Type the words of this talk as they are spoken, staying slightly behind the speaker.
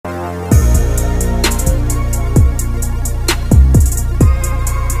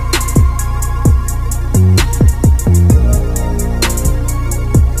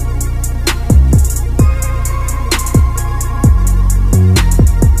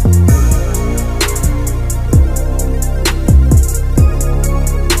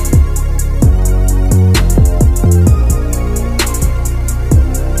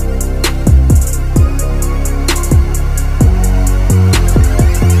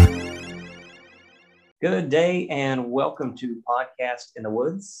Good day and welcome to Podcast in the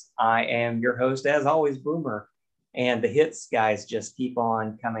Woods. I am your host, as always, Boomer, and the hits guys just keep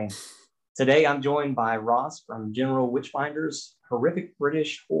on coming. Today I'm joined by Ross from General Witchfinders, Horrific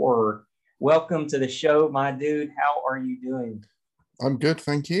British Horror. Welcome to the show, my dude. How are you doing? I'm good,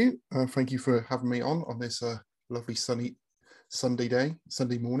 thank you. Thank you for having me on this lovely sunny Sunday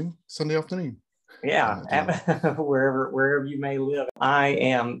morning, Sunday afternoon. Yeah, wherever you may live. I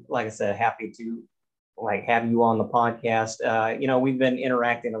am, like I said, happy to have you on the podcast. We've been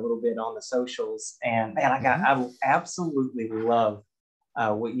interacting a little bit on the socials, and man, I absolutely love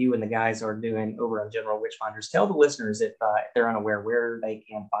what you and the guys are doing over on General Witchfinders. Tell the listeners if they're unaware where they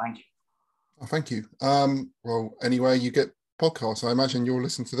can find you. Oh, thank you. Well, anyway, you get podcasts. I imagine you'll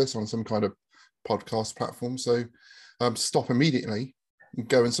listen to this on some kind of podcast platform. So stop immediately and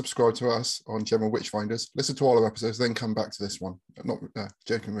go and subscribe to us on General Witchfinders. Listen to all our episodes, then come back to this one. Not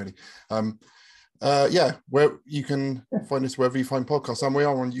joking, really. Where you can find us wherever you find podcasts, and we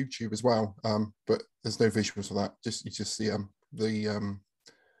are on YouTube as well. But there's no visuals for that. You just see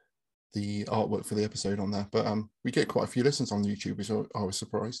the artwork for the episode on there. But we get quite a few listens on YouTube, which I was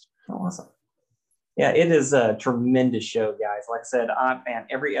surprised. Oh, awesome. Yeah, it is a tremendous show, guys. Like I said,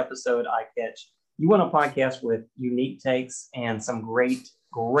 every episode I catch, you want a podcast with unique takes and some great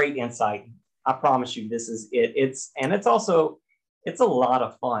insight. I promise you, this is it. It's a lot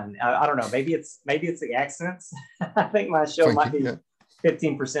of fun. I don't know. Maybe it's the accents. I think my show might be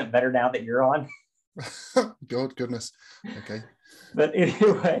 15% better now that you're on. Goodness. Okay. But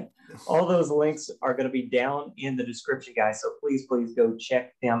anyway, all those links are going to be down in the description, guys. So please go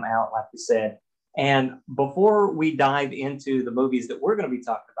check them out, like we said. And before we dive into the movies that we're going to be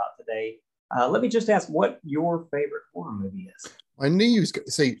talking about today, let me just ask what your favorite horror movie is. I knew you was going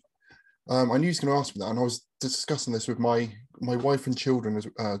to say. I knew he was going to ask me that, and I was discussing this with my wife and children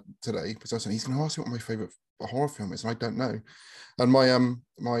today, because I said he's going to ask me what my favorite horror film is, and I don't know. And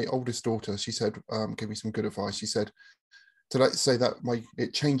my oldest daughter, she said, gave me some good advice. She said to say that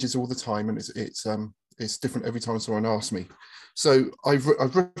it changes all the time, and it's different every time someone asks me. So I've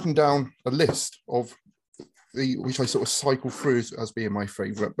written down a list of which I sort of cycle through as being my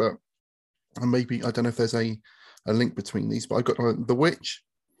favorite, but maybe I don't know if there's a link between these, but I got The Witch,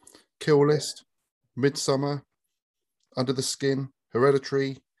 Kill List, Midsummer, Under the Skin,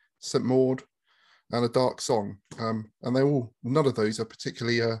 Hereditary, St. Maud, and A Dark Song. And none of those are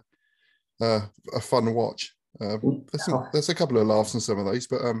particularly a fun watch. There's a couple of laughs in some of those,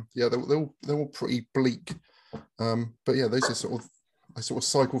 but they're all pretty bleak. But yeah, those are I sort of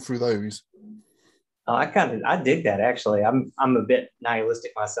cycle through those. I dig that, actually. I'm a bit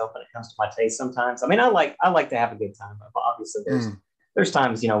nihilistic myself when it comes to my taste sometimes. I mean, I like to have a good time, but obviously there's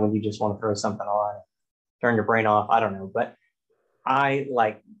times, when you just want to throw something on, turn your brain off. I don't know, but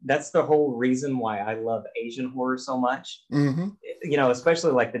that's the whole reason why I love Asian horror so much.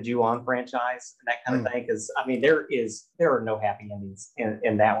 Especially like the Ju-on franchise and that kind of thing. Because I mean, there are no happy endings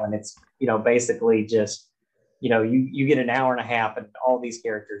in that one. It's basically just you get an hour and a half, and all these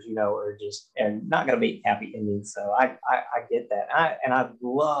characters are not going to be happy endings. So I get that. I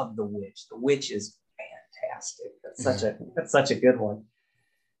love The Witch. The Witch is fantastic. That's such a good one.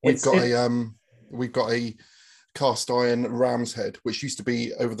 We've got a cast iron ram's head, which used to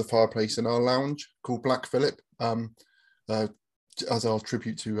be over the fireplace in our lounge, called Black Phillip, as our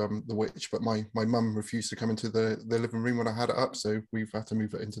tribute to The Witch. But my mum refused to come into the living room when I had it up, so we've had to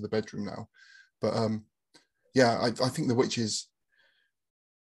move it into the bedroom now. But I think The Witch is.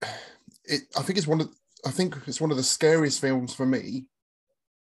 I think it's one of the scariest films for me,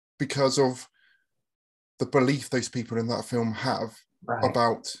 because of the belief those people in that film have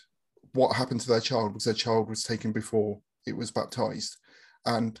about what happened to their child, because their child was taken before it was baptized.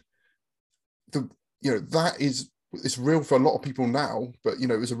 And it's real for a lot of people now, but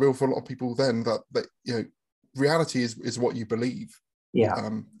it was real for a lot of people then, that reality is what you believe. Yeah.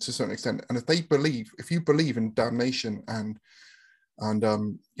 To a certain extent. And if you believe in damnation and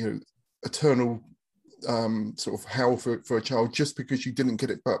eternal sort of hell for a child just because you didn't get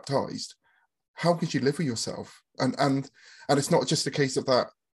it baptized, how could you live with yourself? And it's not just a case of that.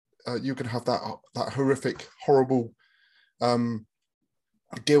 You can have that horrific, horrible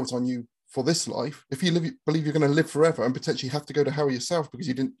guilt on you for this life. If you believe you're going to live forever and potentially have to go to hell yourself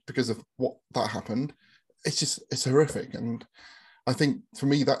because of what that happened, it's horrific. And I think for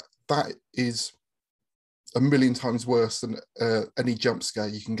me that is a million times worse than any jump scare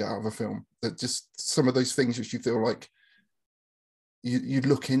you can get out of a film. That just some of those things which you feel like you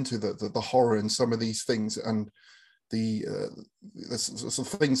look into the horror in some of these things, and the sort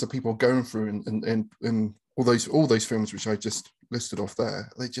of things that people are going through in all those films which I just listed off there.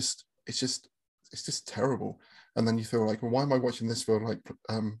 It's just it's just terrible. And then you feel like, well, why am I watching this for like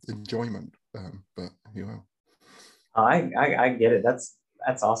enjoyment? But you know, I get it. That's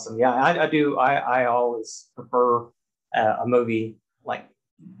awesome. Yeah, I do. I always prefer a movie like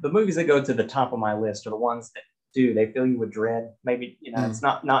the movies that go to the top of my list are the ones that they fill you with dread. Maybe it's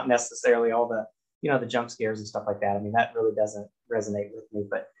not necessarily all the the jump scares and stuff like that. I mean, that really doesn't resonate with me.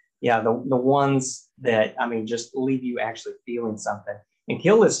 But yeah, the ones that just leave you actually feeling something. And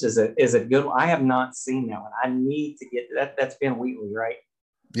Kill List is a good one. I have not seen that one. I need to get that. That's Ben Wheatley, right?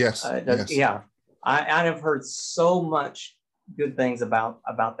 yes, yes. Yeah. I have heard so much good things about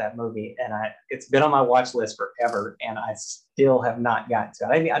that movie, and it's been on my watch list forever, and I still have not gotten to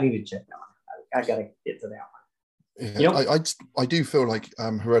it. I need to check that one. I got to get to that one. Yeah, I do feel like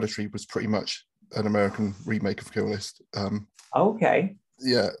Hereditary was pretty much an American remake of Kill List. Okay.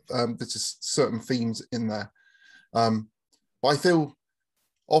 Yeah, there's just certain themes in there. But I feel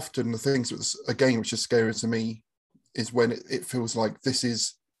often the things which is scary to me is when it feels like this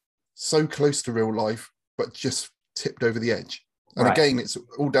is so close to real life, but just tipped over the edge. And right. Again, it's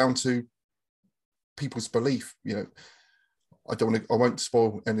all down to people's belief. I won't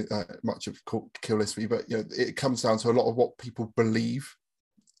spoil any much of Kill List for you, but it comes down to a lot of what people believe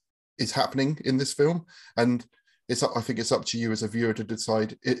is happening in this film, and I think it's up to you as a viewer to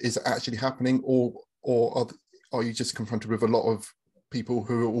decide, is it actually happening, or are you just confronted with a lot of people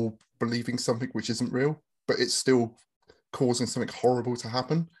who are all believing something which isn't real, but it's still causing something horrible to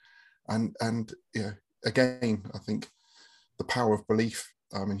happen. And again, I think the power of belief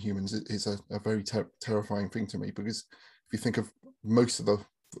in humans is a very terrifying thing to me, because if you think of most of the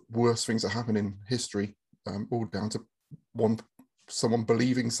worst things that happen in history, all down to someone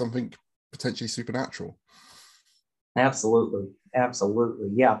believing something potentially supernatural. Absolutely,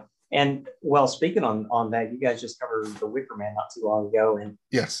 yeah. And well, speaking on that, you guys just covered The Wicker Man not too long ago, and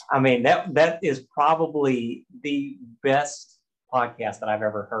yes, I mean that is probably the best podcast that I've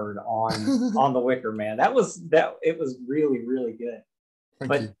ever heard on The Wicker Man. It was really, really good.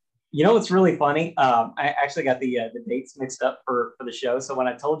 Thank you. What's really funny? I actually got the dates mixed up for the show. So when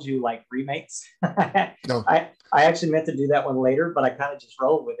I told you like remakes, no. I actually meant to do that one later, but I kind of just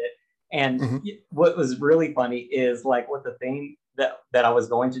rolled with it. And what was really funny is like what the thing that I was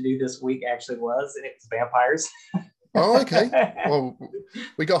going to do this week actually was, and it was vampires. Oh, okay. Well,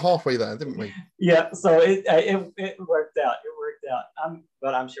 we got halfway there, didn't we? Yeah. So it worked out. It worked out.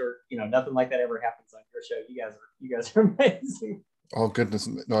 But I'm sure nothing like that ever happens on your show. You guys are amazing. Oh goodness,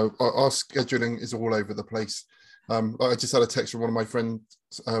 no! Our scheduling is all over the place. I just had a text from one of my friends,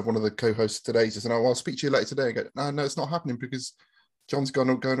 one of the co-hosts today, just saying, "Oh, I'll speak to you later today." I go, "No, it's not happening because John's going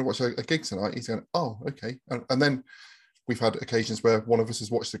to watch a gig tonight." He's going, "Oh, okay," and then we've had occasions where one of us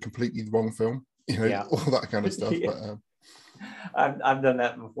has watched a completely wrong film, all that kind of stuff. Yeah. But I've done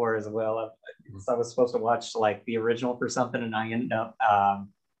that before as well. I was supposed to watch like the original for something, and I ended up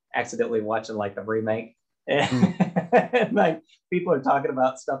accidentally watching like the remake. And like people are talking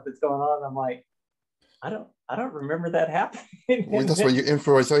about stuff that's going on. I'm like, I don't remember that happening. Well, that's where your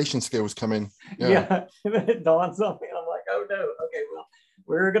improvisation skills come in. Yeah. And then it dawns on me. I'm like, oh no. Okay, well,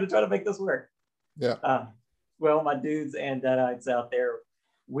 we're gonna try to make this work. Yeah. Well, my dudes and deadites out there,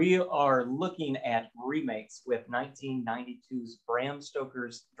 we are looking at remakes with 1992's Bram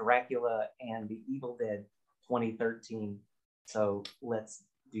Stoker's Dracula and The Evil Dead 2013. So let's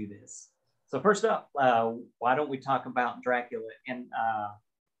do this. So first up, why don't we talk about Dracula? And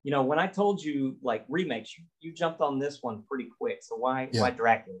when I told you like remakes, you jumped on this one pretty quick. So why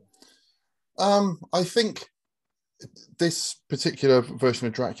Dracula? I think this particular version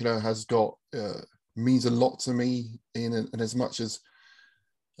of Dracula has got means a lot to me in as much as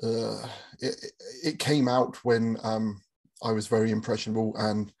it came out when I was very impressionable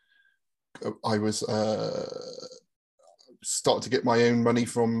and I was started to get my own money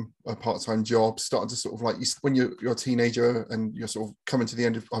from a part-time job, started to sort of like, when you're a teenager and you're sort of coming to the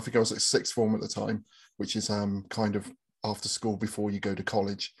end of, I think I was at sixth form at the time, which is kind of after school before you go to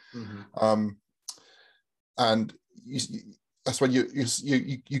college. And that's when you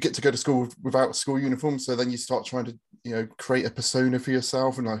get to go to school without school uniform. So then you start trying to, create a persona for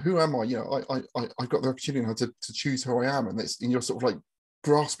yourself and like, who am I? I've got the opportunity now to choose who I am. And you're sort of like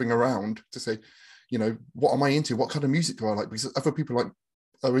grasping around to say, what am I into? What kind of music do I like? Because other people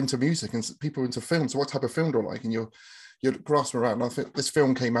are into music and people are into film. So what type of film do I like? And you're grasping around. And I think this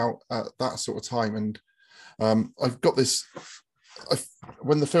film came out at that sort of time. And I've got this,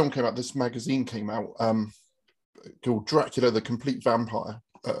 when the film came out, this magazine came out called Dracula, the Complete Vampire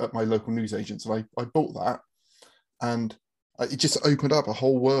at my local newsagent. So I bought that, and it just opened up a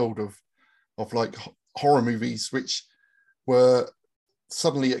whole world of like horror movies, which were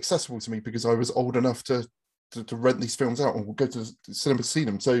suddenly accessible to me because I was old enough to rent these films out or go to the cinema to see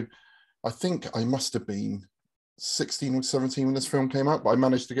them. So I think I must have been 16 or 17 when this film came out, but I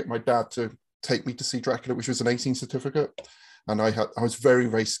managed to get my dad to take me to see Dracula, which was an 18 certificate. And I was very,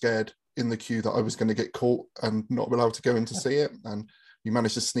 very scared in the queue that I was going to get caught and not allowed to go in to see it. And we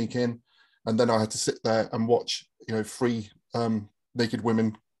managed to sneak in. And then I had to sit there and watch, three naked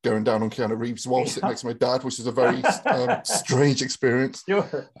women going down on Keanu Reeves while sitting next to my dad, which is a very strange experience.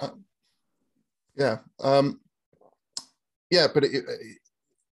 Sure. Yeah. Yeah, but it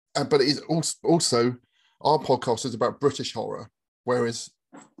is also our podcast is about British horror, whereas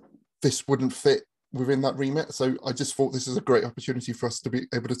this wouldn't fit within that remit. So I just thought this is a great opportunity for us to be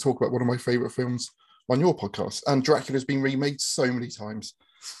able to talk about one of my favorite films on your podcast. And Dracula's been remade so many times.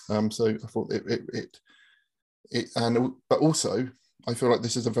 So I thought but also I feel like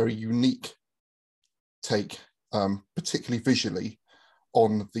this is a very unique take, particularly visually,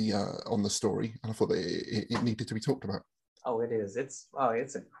 on the story. And I thought that it needed to be talked about. Oh, it is. It's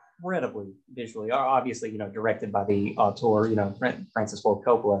incredibly visually, obviously, directed by the auteur, Francis Ford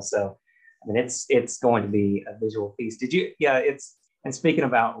Coppola. So, I mean, it's going to be a visual feast. And speaking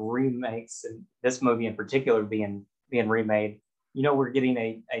about remakes, and this movie in particular being remade, we're getting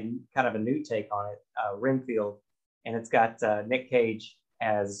a kind of a new take on it, Renfield, and it's got Nick Cage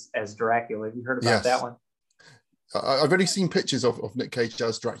as Dracula. Have you heard about that one? I've already seen pictures of Nick Cage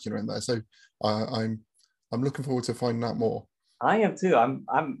as Dracula in there, so I'm looking forward to finding out more. I am too.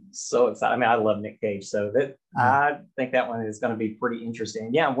 I'm so excited. I mean, I love Nick Cage, so I think that one is going to be pretty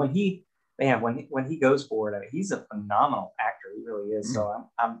interesting. Yeah, when he goes for it, I mean, he's a phenomenal actor. He really is. So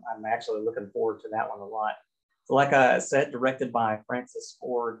I'm actually looking forward to that one a lot. So, like I said, directed by Francis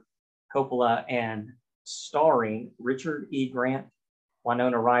Ford Coppola and starring Richard E. Grant,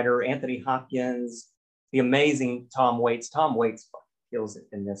 Winona Ryder, Anthony Hopkins, the amazing Tom Waits. Tom Waits kills it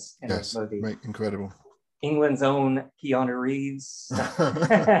in this movie. Incredible. England's own Keanu Reeves.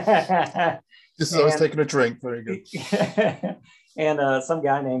 Just as I was taking a drink. Very good. And some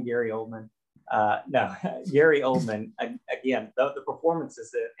guy named Gary Oldman. Gary Oldman. Again, the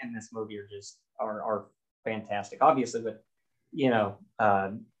performances in this movie are fantastic. Obviously, with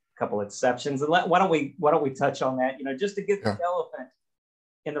a couple exceptions. And why don't we touch on that? Just to get the elephant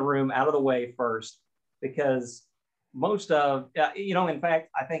in the room out of the way first, because most of in fact,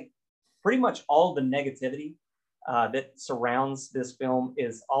 I think pretty much all the negativity that surrounds this film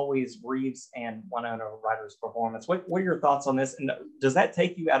is always Reeves and Winona Ryder's performance. What are your thoughts on this? And does that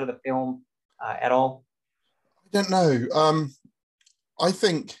take you out of the film at all? I don't know. I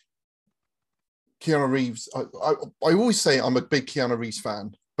think Keanu Reeves, I always say I'm a big Keanu Reeves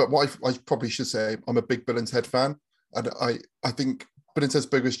fan, but what I probably should say, I'm a big Bill and Ted fan. And I think Bill and Ted's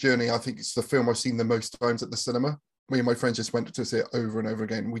Bogus Journey, I think it's the film I've seen the most times at the cinema. Me and my friends just went to see it over and over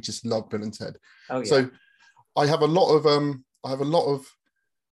again. We just love Bill and Ted. Oh, yeah. So I have a lot of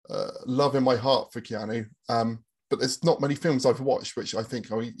love in my heart for Keanu. But there's not many films I've watched which I think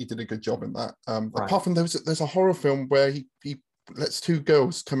he did a good job in that. Right. Apart from there's a horror film where he lets two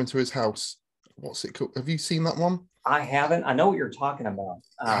girls come into his house. What's it called? Have you seen that one? I haven't. I know what you're talking about.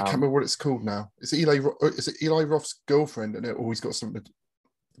 I can't remember what it's called now. Is it Eli Roth's girlfriend in it, or he's got something to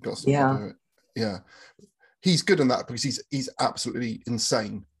do it? Yeah. He's good in that because he's absolutely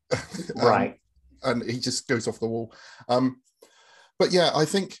insane. Right. And he just goes off the wall. But yeah, I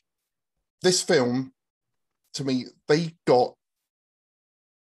think this film, to me, they got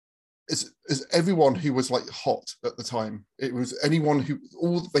is everyone who was like hot at the time. It was anyone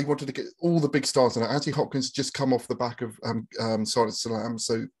they wanted to get all the big stars in it. Anthony Hopkins just come off the back of Silence of the Lambs,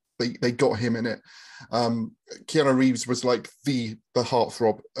 so they got him in it. Keanu Reeves was like the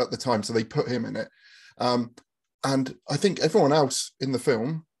heartthrob at the time, so they put him in it. And I think everyone else in the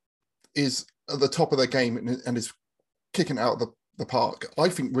film is at the top of their game and is kicking it out of the park. I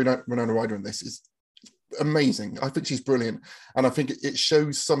think Winona Ryder in this is amazing. I think she's brilliant, and I think it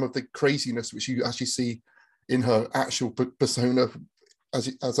shows some of the craziness which you actually see in her actual persona as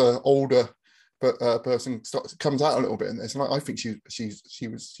an older person comes out a little bit in this. And I think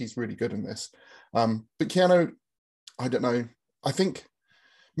she's really good in this. But Keanu, I don't know. I think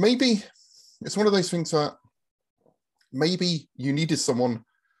maybe it's one of those things that maybe you needed someone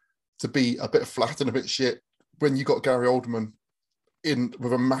to be a bit flat and a bit shit when you got Gary Oldman in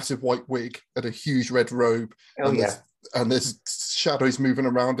with a massive white wig and a huge red robe, and there's shadows moving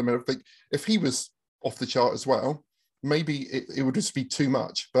around him and everything. If he was off the chart as well, maybe it would just be too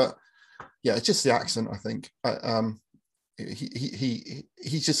much. But yeah, it's just the accent, I think.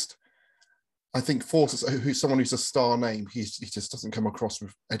 He just, I think, forces someone who's a star name. He just doesn't come across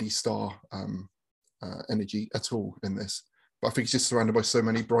with any star energy at all in this. but I think he's just surrounded by so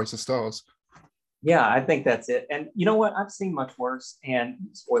many brighter stars. Yeah, I think that's it. And you know what? I've seen much worse. And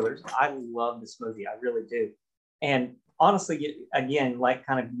spoilers, I love this movie. I really do. And honestly, again, like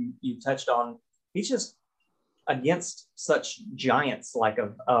kind of you touched on, he's just against such giants like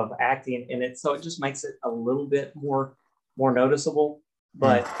of acting in it. So it just makes it a little bit more noticeable.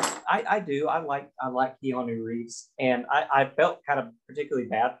 But I like Keanu Reeves, and I felt kind of particularly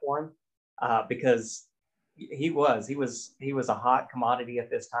bad for him because he was a hot commodity at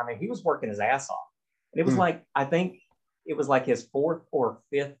this time, and he was working his ass off. And it was like, I think it was like his fourth or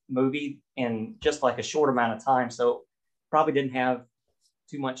fifth movie in just like a short amount of time. So probably didn't have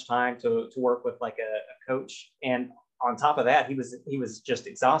too much time to work with like a coach. And on top of that, he was just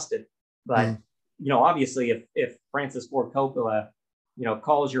exhausted. But obviously, if Francis Ford Coppola,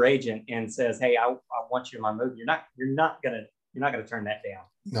 calls your agent and says, "Hey, I want you in my movie," you're not gonna turn that down.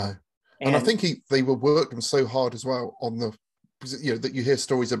 No, and I think they were working so hard as well on the, because that you hear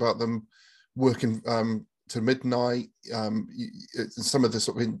stories about them working to midnight, some of the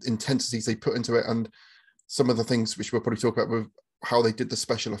sort of intensities they put into it, and some of the things which we'll probably talk about with how they did the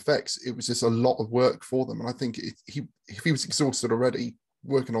special effects. It was just a lot of work for them, and I think if he was exhausted already,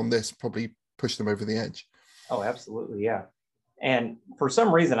 working on this probably pushed them over the edge. Oh, absolutely, yeah. And for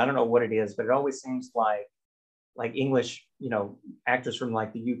some reason, I don't know what it is, but it always seems like English, actors from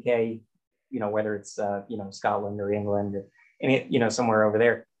like the UK, whether it's Scotland or England, and somewhere over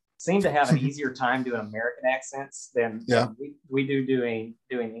there, seem to have an easier time doing American accents than we do doing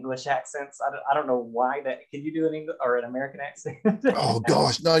English accents. I don't know why that. Can you do an English or an American accent? Oh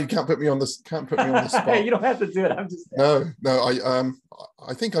gosh, no, you can't put me on this. Can't put me on the spot. You don't have to do it. I'm just no.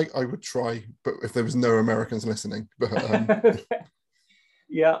 I think I would try, but if there was no Americans listening, but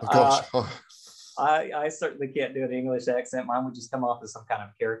yeah, oh, gosh. I certainly can't do an English accent. Mine would just come off as some kind of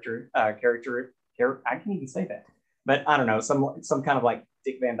character. I can't even say that, but I don't know, some kind of like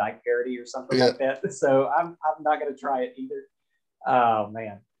Dick Van Dyke parody or something like that. So I'm not going to try it either. Oh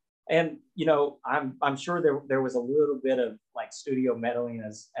man. And I'm sure there was a little bit of like studio meddling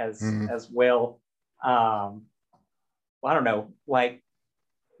as well. I don't know. Like,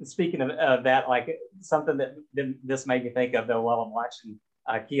 speaking of that, like something that this made me think of though while I'm watching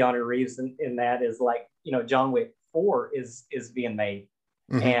Keanu Reeves in that is like, John Wick 4 is being made,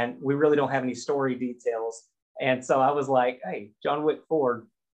 and we really don't have any story details. And so I was like, hey, John Wick 4,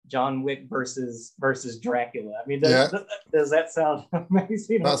 John Wick versus Dracula. I mean, does that sound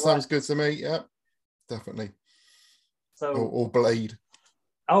amazing? That sounds good to me. Yeah, definitely. So or Blade.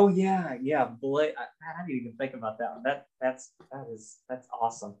 Oh yeah, Blade. I didn't even think about that one. That's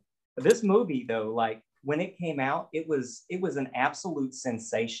awesome. But this movie though, like when it came out, it was an absolute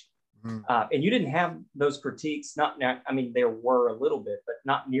sensation. And you didn't have those critiques. I mean, there were a little bit, but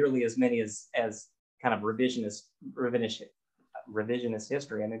not nearly as many as kind of revisionist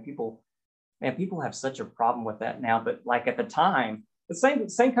history. I mean, people have such a problem with that now. But like at the time, the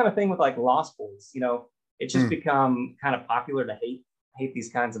same kind of thing with like Lost Boys. It's just become kind of popular to hate these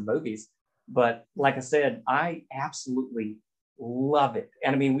kinds of movies. But like I said, I absolutely love it.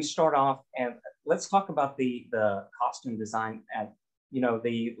 And I mean, we start off, and let's talk about the costume design at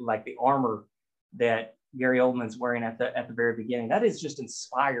the armor that Gary Oldman's wearing at the very beginning. That is just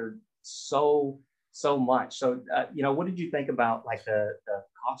inspired so much. So what did you think about like the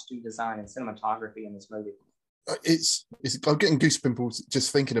costume design and cinematography in this movie? It's I'm getting goosebumps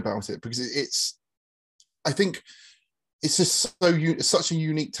just thinking about it, because I think it's just such a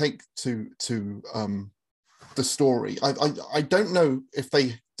unique take to the story. I don't know if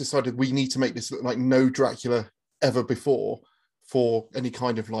they decided we need to make this look like no Dracula ever before for any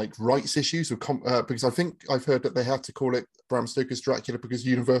kind of like rights issues, or because I think I've heard that they had to call it Bram Stoker's Dracula because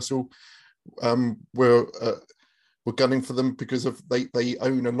Universal were gunning for them because of they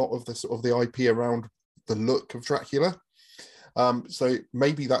own a lot of the sort of the IP around the look of Dracula. So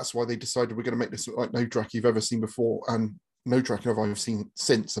maybe that's why they decided we're going to make this look like no Dracula you've ever seen before, and no Dracula I've seen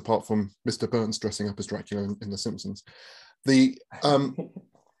since, apart from Mr. Burns dressing up as Dracula in The Simpsons.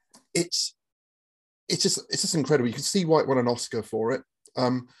 It's just incredible. You can see why it won an Oscar for it.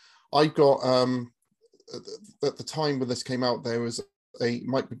 I got at the time when this came out, there was a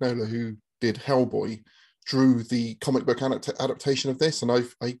Mike Mignola who did Hellboy, drew the comic book adaptation of this, and I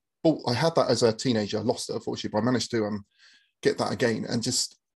had that as a teenager. I lost it unfortunately, but I managed to get that again, and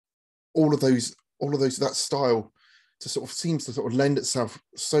just all of those that style to sort of seems to sort of lend itself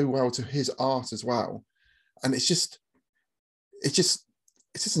so well to his art as well, and it's just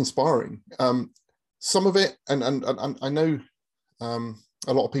inspiring. Some of it, and I know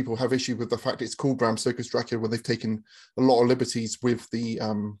a lot of people have issue with the fact it's called Bram Stoker's Dracula, where they've taken a lot of liberties with the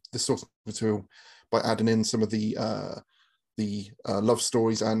source material by adding in some of the love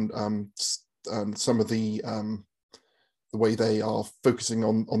stories and some of the way they are focusing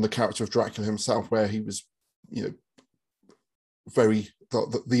on the character of Dracula himself, where he was, you know, very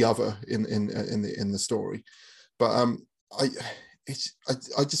the other in the story. But I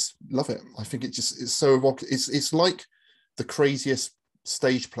just love it. I think it's so evocative. It's like the craziest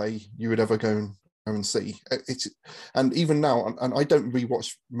stage play you would ever go and see. And even now, and I don't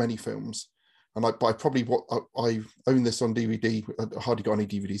rewatch many films, and I own this on DVD. I hardly got any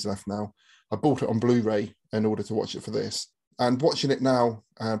DVDs left now. I bought it on Blu-ray in order to watch it for this. And watching it now,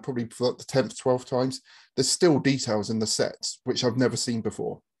 probably for the 10th, 12th times, there's still details in the sets which I've never seen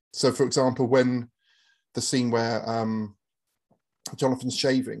before. So, for example, when the scene where Jonathan's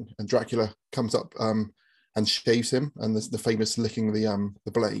shaving and Dracula comes up and shaves him, and the famous licking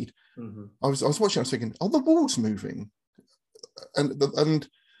the blade. Mm-hmm. I was watching, I was thinking, are the walls moving? And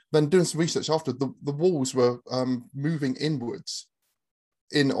then doing some research after, the walls were moving inwards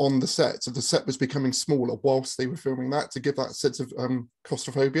on the set. So the set was becoming smaller whilst they were filming that, to give that sense of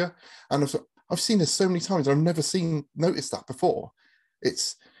claustrophobia. And I've seen this so many times. I've never noticed that before.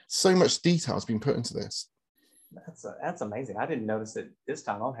 It's so much detail has been put into this. That's amazing. I didn't notice it this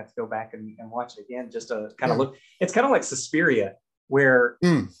time. I'll have to go back and watch it again just to kind of look. It's kind of like Suspiria, where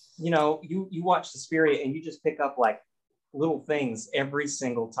you know, you watch Suspiria and you just pick up like little things every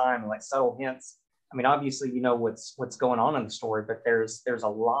single time, like subtle hints. I mean, obviously, you know what's going on in the story, but there's a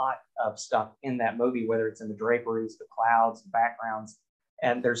lot of stuff in that movie, whether it's in the draperies, the clouds, the backgrounds,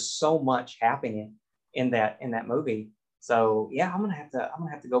 and there's so much happening in that movie. So yeah, I'm gonna have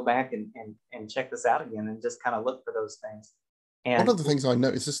to go back and check this out again and just kind of look for those things. And one of the things I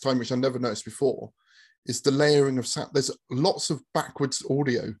noticed this time, which I never noticed before, is the layering of sound. There's lots of backwards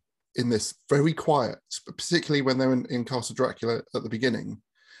audio in this, very quiet, particularly when they're in Castle Dracula at the beginning.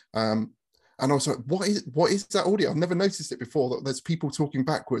 And I was like, what is that audio? I've never noticed it before, that there's people talking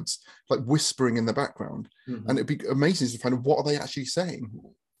backwards, like whispering in the background. Mm-hmm. And it'd be amazing to find out, what are they actually saying?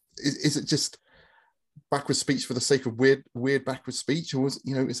 Is it just backwards speech for the sake of weird backwards speech, or is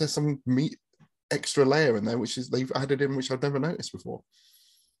there some extra layer in there which is they've added in, which I've never noticed before?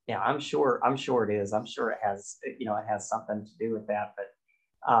 Yeah, I'm sure it is. I'm sure it has something to do with that. But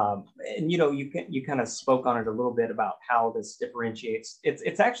and you kind of spoke on it a little bit about how this differentiates.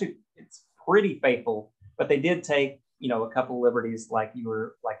 It's actually pretty faithful, but they did take a couple liberties, like you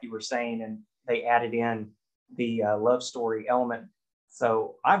were saying, and they added in the love story element.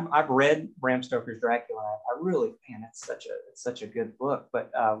 So I've read Bram Stoker's Dracula. I really, man, it's such a good book.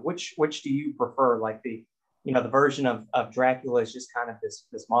 But which do you prefer? Like the version of Dracula is just kind of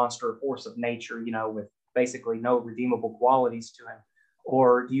this monster force of nature, with basically no redeemable qualities to him,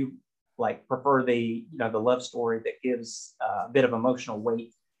 or do you prefer the love story that gives a bit of emotional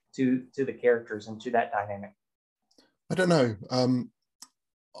weight to the characters and to that dynamic? I don't know. I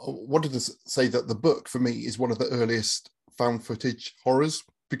wanted to say that the book for me is one of the earliest found footage horrors,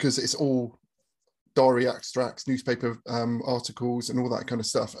 because it's all diary extracts, newspaper articles, and all that kind of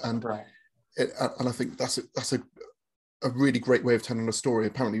stuff. And right. And I think that's a really great way of telling a story.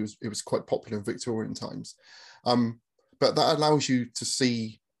 Apparently, it was quite popular in Victorian times, but that allows you to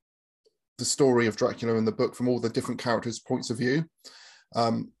see the story of Dracula in the book from all the different characters' points of view,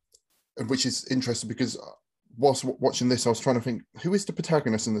 and which is interesting, because whilst watching this, I was trying to think, who is the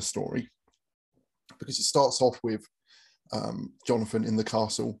protagonist in this story? Because it starts off with Jonathan in the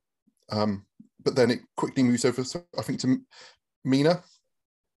castle, but then it quickly moves over, I think, to Mina.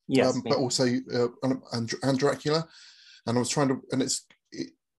 Yes, but also and Dracula, and I was trying to, and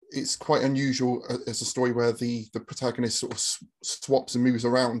it's quite unusual as a story where the protagonist sort of swaps and moves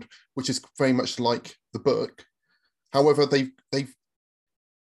around, which is very much like the book. However, they've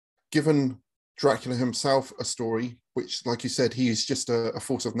given Dracula himself a story which, like you said, he is just a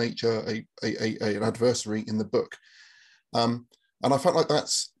force of nature, an adversary in the book, and I felt like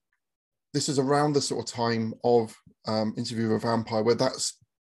this is around the sort of time of Interview with a Vampire, where that's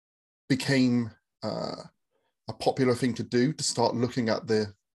became a popular thing to do, to start looking at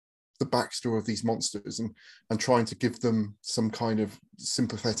the backstory of these monsters and trying to give them some kind of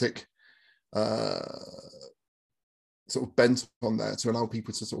sympathetic sort of bent on there, to allow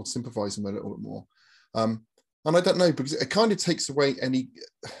people to sort of sympathize them a little bit more. And I don't know, because it kind of takes away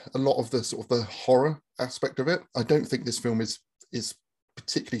a lot of the sort of the horror aspect of it. I don't think this film is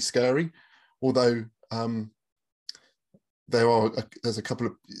particularly scary, although there's a couple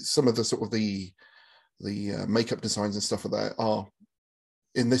of, some of the sort of the makeup designs and stuff like that are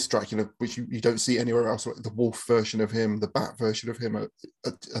in this Dracula, which you don't see anywhere else, like the wolf version of him, the bat version of him, and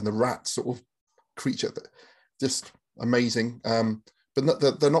the rat sort of creature. Just amazing.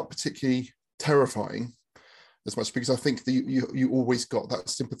 But they're not particularly terrifying. as much, because I think that you always got that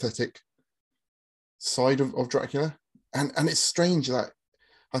sympathetic side of Dracula, and it's strange that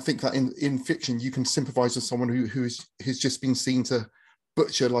I think that in fiction you can sympathize with someone who's just been seen to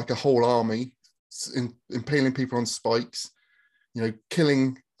butcher like a whole army, impaling people on spikes,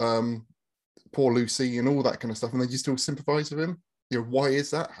 killing poor Lucy and all that kind of stuff, and then you still sympathize with him. Why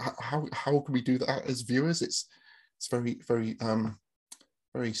is that? How can we do that as viewers? It's very, very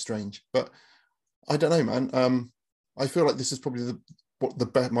very strange. But I don't know, man. I feel like this is probably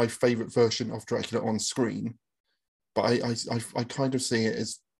my favorite version of Dracula on screen. But I kind of see it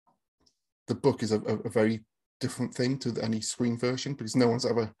as the book is a very different thing to any screen version, because no one's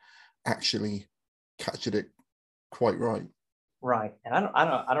ever actually captured it quite right. Right, and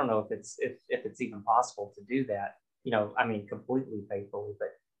I don't know if it's even possible to do that. I mean, completely faithfully.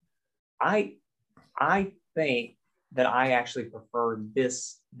 But I think that I actually prefer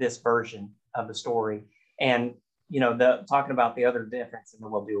this version of the story. And the talking about the other difference, and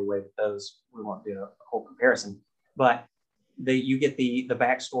then we'll do away with those. We won't do a whole comparison, but you get the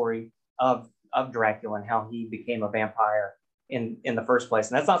backstory of Dracula and how he became a vampire in the first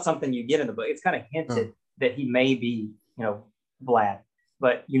place. And that's not something you get in the book. It's kind of hinted that he may be, Vlad,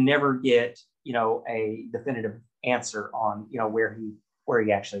 but you never get, a definitive answer on, where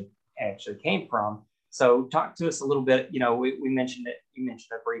he actually came from. So talk to us a little bit. We mentioned it. You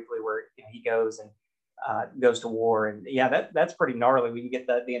mentioned it briefly, where he goes to war, and that's pretty gnarly. We can get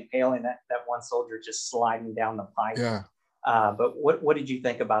the impaling that one soldier just sliding down the pipe. Yeah. But what did you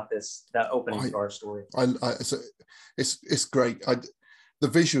think about the opening to our story? It's great. The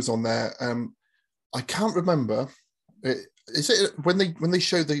visuals on there. I can't remember. Is it when they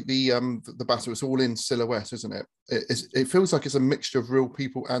show the battle? It's all in silhouette, isn't it? It feels like it's a mixture of real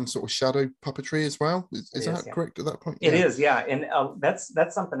people and sort of shadow puppetry as well. Is that correct at that point? It is, yeah. And that's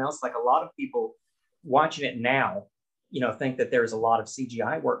something else. Like, a lot of people watching it now, think that there's a lot of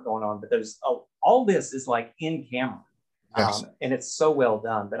CGI work going on, but there's all this is like in camera. Yes. And it's so well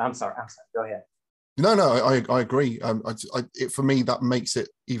done. But I'm sorry. Go ahead. No, I agree. For me, that makes it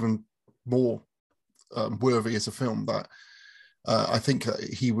even more worthy as a film. That I think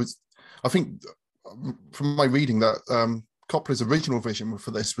from my reading that Coppola's original vision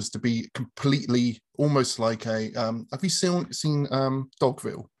for this was to be completely almost like a. Have you seen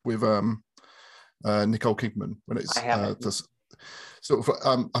Dogville with Nicole Kidman? When it's I haven't. Sort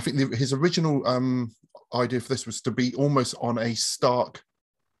of, I think his original idea for this was to be almost on a stark,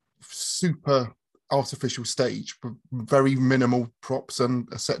 super artificial stage with very minimal props and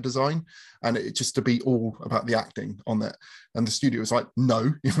a set design, and it just to be all about the acting on that. And the studio was like,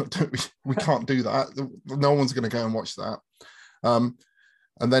 no, we can't do that. No one's going to go and watch that. And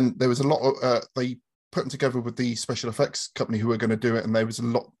then there was a lot of they put them together with the special effects company who were going to do it, and they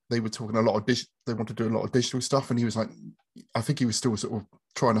were talking a lot of they want to do a lot of digital stuff, and he was like, I think he was still sort of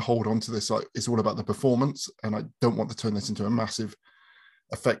trying to hold on to this, like, it's all about the performance, and I don't want to turn this into a massive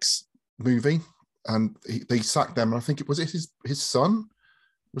effects movie. And they sacked them, and I think it was his son,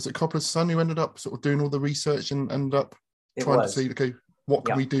 was it Coppola's son, who ended up sort of doing all the research and ended up trying to see, okay, what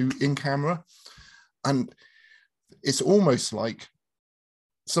can we do in camera? And it's almost like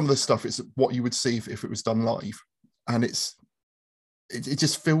some of the stuff is what you would see if it was done live, and it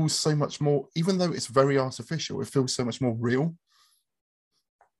just feels so much more, even though it's very artificial, it feels so much more real.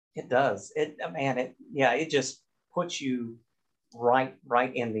 It does. It just puts you right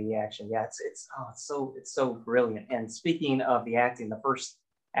in the action. Yeah, it's so brilliant. And speaking of the acting, the first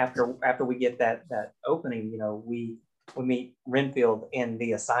after we get that opening, we meet Renfield in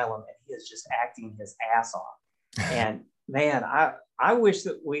the asylum, and he is just acting his ass off. And man, I wish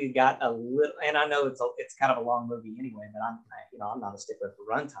that we got a little, and I know it's kind of a long movie anyway, but I'm not a stickler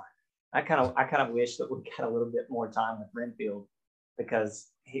for runtime. I kind of wish that we got a little bit more time with Renfield, because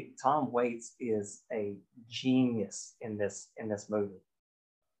Tom Waits is a genius in this movie.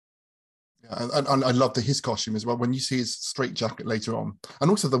 Yeah, and I love his costume as well. When you see his straight jacket later on, and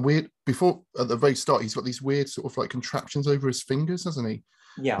also the weird, before at the very start, he's got these weird sort of like contraptions over his fingers, hasn't he?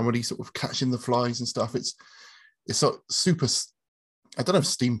 Yeah. And when he's sort of catching the flies and stuff, it's sort of super. I don't know if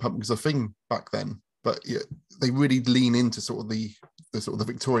steampunk was a thing back then, but yeah, they really lean into sort of the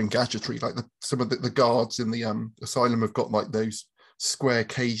Victorian gadgetry. Like some of the guards in the asylum have got like those square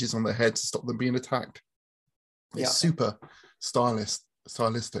cages on their heads to stop them being attacked. It's super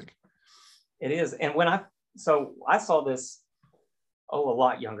stylistic. It is. And I saw this a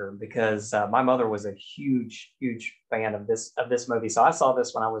lot younger, because my mother was a huge fan of this movie. So I saw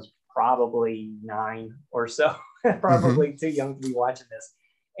this when I was probably 9 or so, probably too young to be watching this.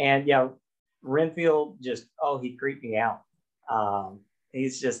 And Renfield just, he creeped me out.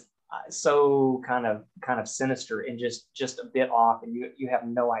 He's just, so kind of sinister and just a bit off, and you have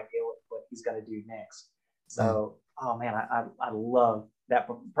no idea what he's going to do next. So, oh man, I love that.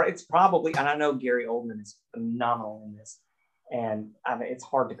 It's probably, and I know Gary Oldman is phenomenal in this, and I mean it's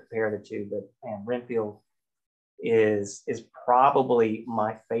hard to compare the two, but man, Renfield is probably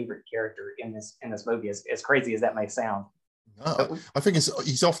my favorite character in this movie, as crazy as that may sound. No, I think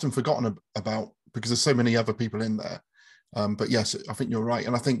he's often forgotten about because there's so many other people in there. But yes, I think you're right,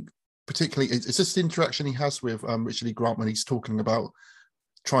 and I think particularly it's just the interaction he has with Richard E. Grant when he's talking about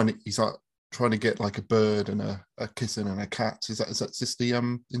trying to get like a bird and a kitten and a cat. Is that just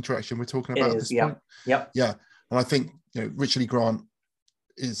the interaction we're talking about at this point? Yep. Yeah, and I think Richard E. Grant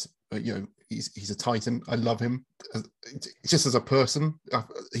is he's a titan. I love him just as a person.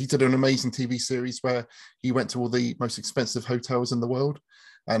 He did an amazing TV series where he went to all the most expensive hotels in the world,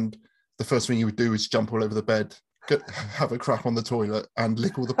 and the first thing he would do is jump all over the bed, have a crap on the toilet, and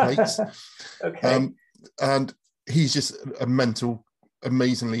lick all the plates. Okay. And he's just a mental,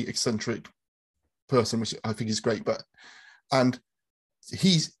 amazingly eccentric person, which I think is great. And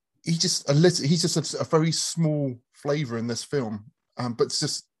he's just a very small flavor in this film, but it's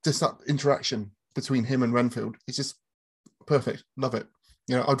just that interaction between him and Renfield is just perfect. Love it.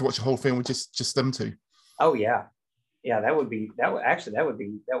 I'd watch a whole film with just them two. Oh yeah, that would be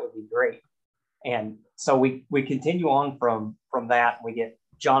great. And so we continue on from that. We get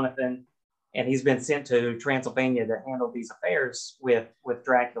Jonathan, and he's been sent to Transylvania to handle these affairs with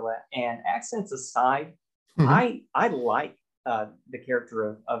Dracula. And accents aside, I like the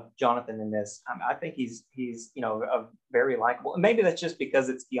character of Jonathan in this. I think he's a very likable. Maybe that's just because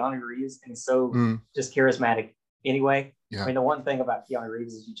it's Keanu Reeves and he's so just charismatic anyway. Yeah. I mean, the one thing about Keanu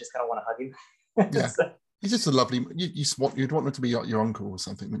Reeves is you just kind of want to hug him. Yeah. So, he's just a lovely. You'd want him to be like your uncle or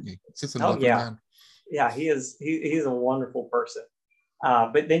something, wouldn't you? It's just a lovely man. Yeah, he is. He's a wonderful person.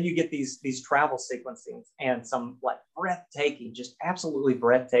 But then you get these travel sequencings and some like breathtaking, just absolutely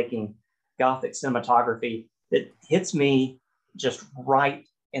breathtaking Gothic cinematography that hits me just right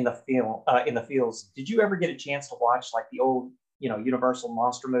in the feels. Did you ever get a chance to watch like the old, Universal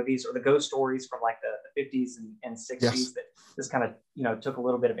monster movies or the ghost stories from like the 50s and 60s yes. that this kind of took a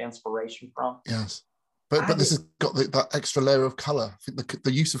little bit of inspiration from? Yes. But this has got that extra layer of color. I think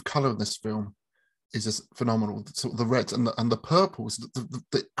the use of color in this film is just phenomenal. Sort of the reds and the purples,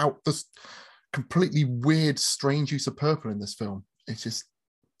 the completely weird, strange use of purple in this film. It's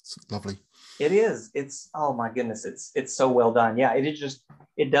lovely. It is. It's, oh my goodness, it's so well done. Yeah,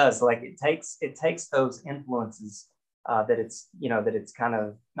 it does. Like it takes those influences that it's kind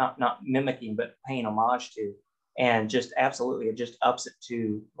of not mimicking but paying homage to, and just absolutely it just ups it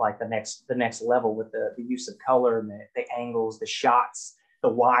to like the next level with the use of color and the angles, the shots, the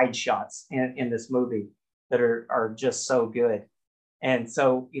wide shots in this movie that are just so good. And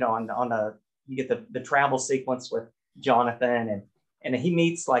so you get the travel sequence with Jonathan, and he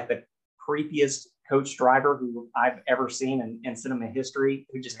meets like the creepiest coach driver who I've ever seen in cinema history,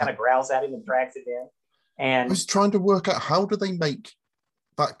 who just kind of growls at him and drags it in. And I was trying to work out, how do they make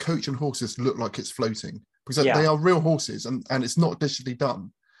that coach and horses look like it's floating? Because they are real horses and it's not digitally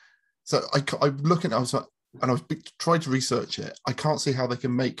done. So I'm looking, I was trying to research it. I can't see how they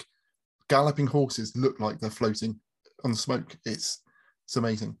can make galloping horses look like they're floating on the smoke. It's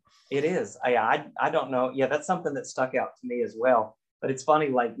amazing. It is. I don't know. Yeah, that's something that stuck out to me as well. But it's funny,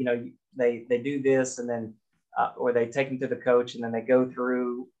 like, they do this and then, or they take them to the coach and then they go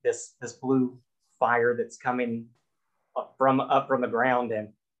through this blue fire that's coming up from the ground. And,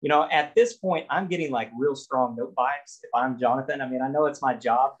 at this point, I'm getting like real strong note vibes if I'm Jonathan. I mean, I know it's my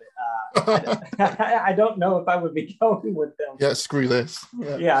job, but I don't know if I would be going with them. Yeah, screw this.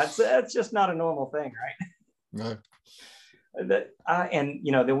 Yeah, it's just not a normal thing, right? No. And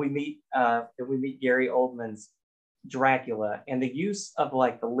then we meet Gary Oldman's Dracula, and the use of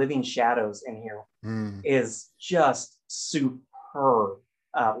like the living shadows in here is just superb.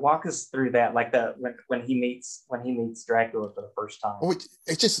 Walk us through that, like when he meets Dracula for the first time. Oh,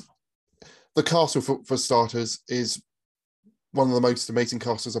 it's just the castle for starters is one of the most amazing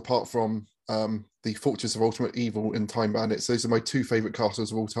castles, apart from the Fortress of Ultimate Evil in Time Bandits. Those are my two favorite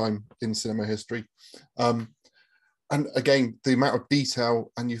castles of all time in cinema history. And again, the amount of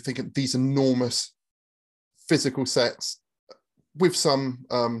detail, and you think of these enormous physical sets with some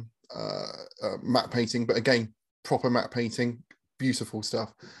matte painting, but again, proper matte painting, beautiful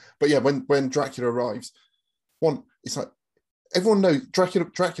stuff. But yeah, when Dracula arrives, it's like everyone knows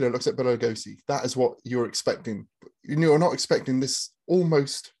Dracula looks at Bela Lugosi. That is what you're expecting. You're not expecting this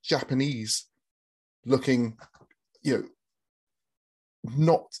almost Japanese looking,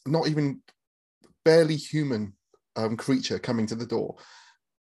 not even barely human creature coming to the door.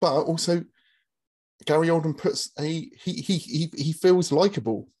 but also Gary Oldman puts he feels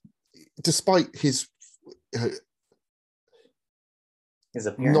likable despite his appearance,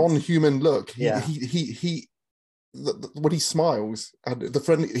 non-human look. Yeah. When he smiles and the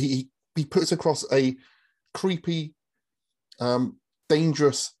friendly, he puts across a creepy,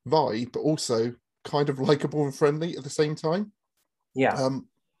 dangerous vibe, but also kind of likable and friendly at the same time. Yeah.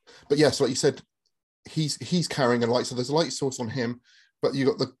 But yes, like you said, he's carrying a light, so there's a light source on him, but you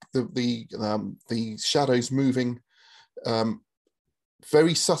got the shadows moving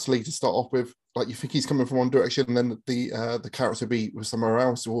very subtly to start off with. Like you think he's coming from one direction, and then the character beat was somewhere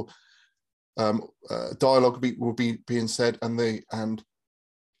else, or dialogue will be being said, and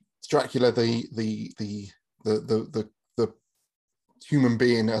Dracula, the human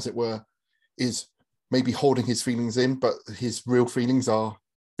being, as it were, is maybe holding his feelings in, but his real feelings are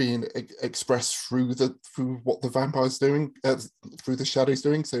being expressed through what the vampire's doing, through the shadows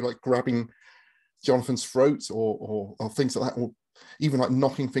doing. So like grabbing Jonathan's throat or things like that, or even like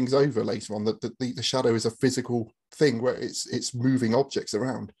knocking things over later on. The shadow is a physical thing where it's moving objects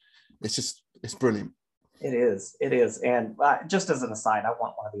around. It's brilliant. It is. And just as an aside, I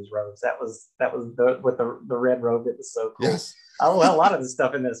want one of these robes. That was with the red robe. It was so cool. Yes. Well, a lot of the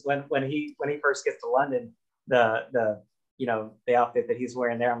stuff in this, when he first gets to London, the outfit that he's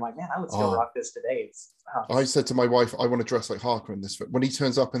wearing there, I'm like, man, I would still rock this today. I said to my wife, I want to dress like Harker in this. When he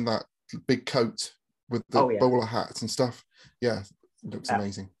turns up in that big coat with the bowler hats and stuff, yeah, it looks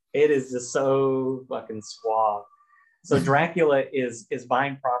amazing. It is just so fucking suave. So Dracula is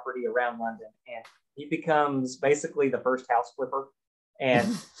buying property around London, and he becomes basically the first house flipper.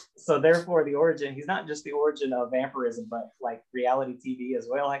 And so therefore he's not just the origin of vampirism, but like reality TV as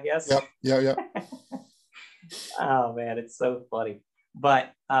well, I guess. Yeah. Oh man, it's so funny.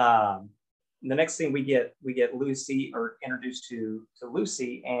 But the next thing we get Lucy, or introduced to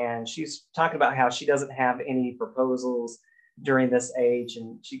Lucy, and she's talking about how she doesn't have any proposals during this age,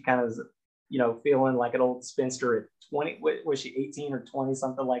 and she kind of, feeling like an old spinster at 20. Was she 18 or 20,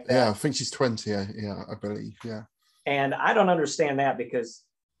 something like that? Yeah, I think she's 20. Yeah, I believe. Yeah. And I don't understand that, because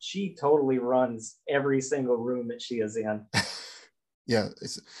she totally runs every single room that she is in. Yeah,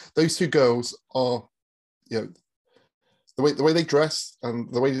 those two girls are, the way they dress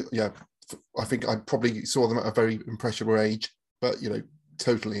and the way, I think I probably saw them at a very impressionable age, but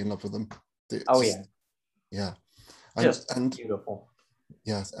totally in love with them. Yeah, and beautiful.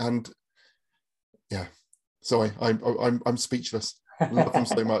 Yes, and yeah. Sorry, I'm speechless. Love them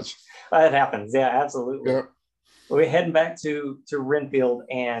so much. It happens. Yeah, absolutely. Yeah. We're heading back to Renfield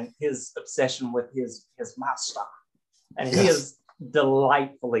and his obsession with his master, and he is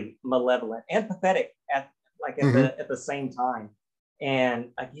delightfully malevolent and pathetic at the same time.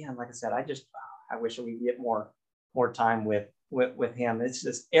 And again, like I said, I wish we could get more time with him. It's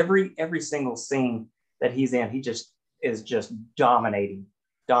just every single scene that he's in, he just is just dominating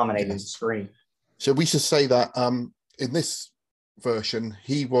the screen. So we should say that in this version,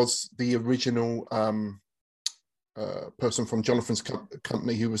 he was the original person from Jonathan's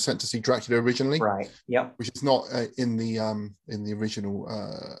company who was sent to see Dracula originally, right? Yep. Which is not in the original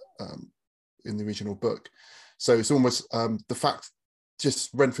book. So it's almost the fact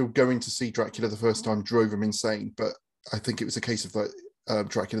just Renfield going to see Dracula the first time drove him insane. But I think it was a case of that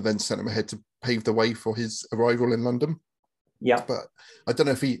Dracula then sent him ahead to pave the way for his arrival in London. Yeah. But I don't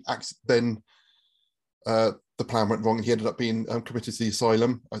know if he then the plan went wrong. He ended up being committed to the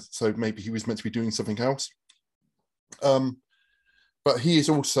asylum. So maybe he was meant to be doing something else. But he is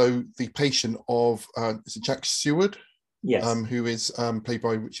also the patient of Jack Seward, yes, who is played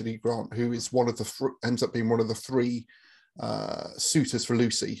by Richard E. Grant, who is ends up being one of the three suitors for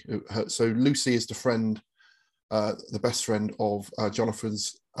Lucy. So Lucy is the friend, the best friend of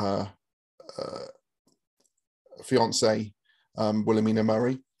Jonathan's fiancée, Wilhelmina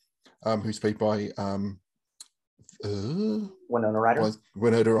Murray, who's played by Winona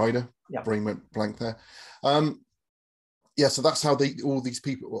Ryder. Yeah, brain went blank there. So that's how all of these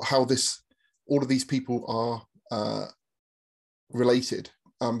people are related.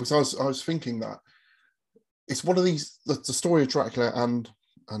 Because I was thinking that it's one of these, the story of Dracula and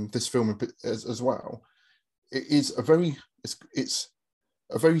this film as well. It is it's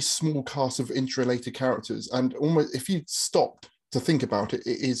a very small cast of interrelated characters, and almost if you stopped to think about it,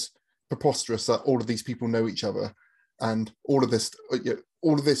 it is preposterous that all of these people know each other, and all of this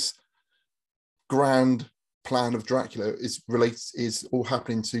grand plan of Dracula is all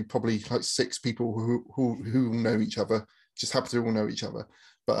happening to probably like 6 people who know each other, just happen to all know each other.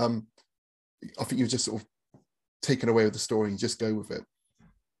 But I think you're just sort of taken away with the story and just go with it.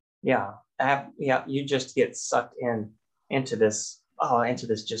 Yeah, you just get sucked into this into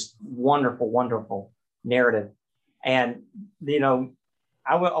this just wonderful, wonderful narrative. And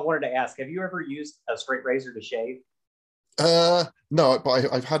I wanted to ask: have you ever used a straight razor to shave? No, but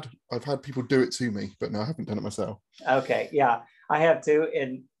I've had people do it to me, but no, I haven't done it myself. Okay, yeah, I have too,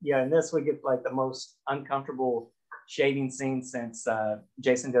 and yeah, and this would get like the most uncomfortable shaving scene since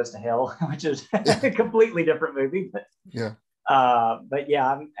Jason Goes to Hell, which is a completely different movie. Yeah. But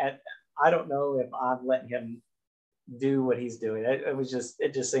yeah, I don't know if I'm letting him do what he's doing.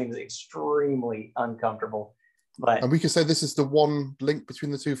 It just seems extremely uncomfortable. But And we could say this is the one link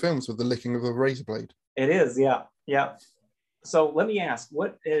between the two films with the licking of the razor blade. it is, yeah, yeah. So let me ask,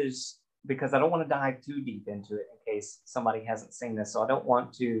 because I don't want to dive too deep into it in case somebody hasn't seen this. So I don't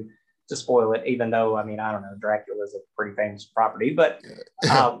want to spoil it, even though, I mean, I don't know, Dracula is a pretty famous property. But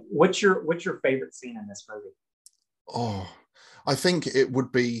what's your favorite scene in this movie? Oh, I think it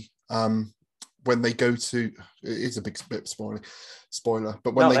would be when they go to. It is a big bit spoiler,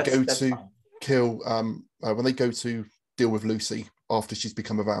 but when they go to fine. Kill, when they go to deal with Lucy after she's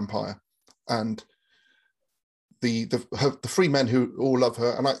become a vampire, and the three men who all love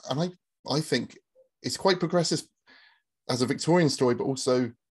her, and I think it's quite progressive as a Victorian story, but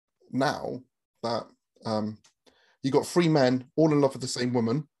also now that you got three men all in love with the same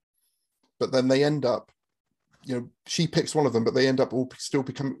woman, but then they end up, she picks one of them, but they end up all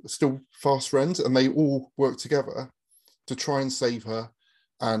still fast friends, and they all work together to try and save her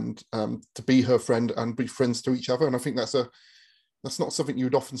and to be her friend and be friends to each other. And I think that's not something you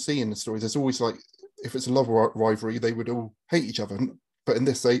would often see in the stories. There's always like, if it's a love rivalry, they would all hate each other, but in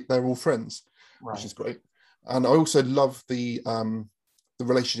this they're all friends, right, which is great. And I also love the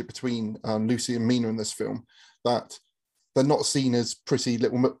relationship between Lucy and Mina in this film, that they're not seen as pretty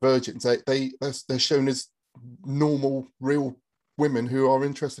little virgins. They're shown as normal, real women who are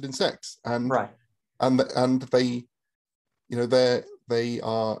interested in sex, and right, and they, they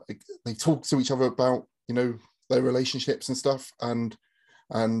talk to each other about their relationships and stuff, and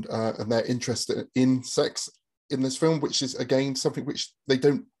they're interested in sex in this film, which is again something which they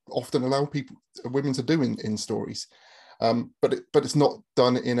don't often allow women to do in stories. But it's not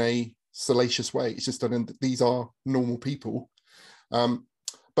done in a salacious way. It's just done in, these are normal people.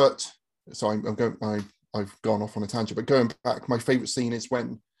 But so I've gone off on a tangent. But going back, my favourite scene is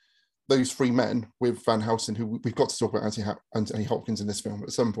when those three men with Van Helsing, who we've got to talk about Anthony Hopkins in this film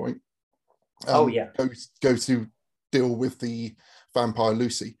at some point. Go to deal with the vampire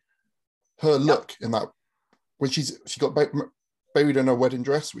Lucy. Her look in that, when she got buried in her wedding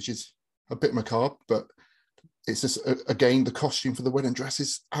dress, which is a bit macabre, but it's just, again, the costume for the wedding dress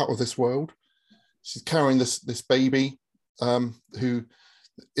is out of this world. She's carrying this baby, who,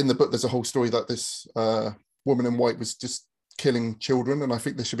 in the book, there's a whole story that this woman in white was just killing children, and I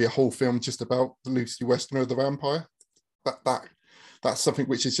think there should be a whole film just about Lucy Westenra, the vampire. That's something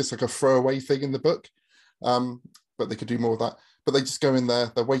which is just like a throwaway thing in the book, but they could do more of that. But they just go in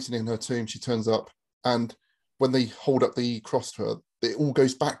there, they're waiting in her tomb, she turns up, and when they hold up the cross to her, it all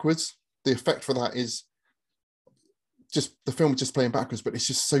goes backwards. The effect for that is just the film just playing backwards, but it's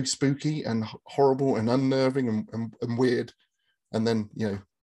just so spooky and horrible and unnerving and weird. And then,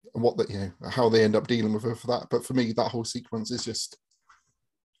 how they end up dealing with her for that. But for me, that whole sequence is just,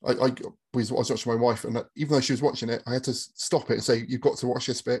 I was watching my wife, and even though she was watching it, I had to stop it and say, you've got to watch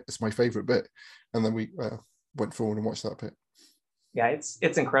this bit. It's my favorite bit. And then we went forward and watched that bit. Yeah, it's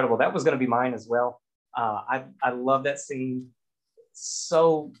incredible. That was going to be mine as well. I love that scene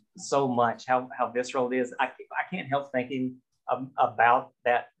so much, how visceral it is. I can't help thinking about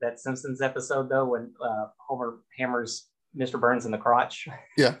that Simpsons episode though, when Homer hammers Mr. Burns in the crotch.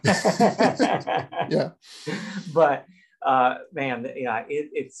 Yeah. Yeah. But man, yeah,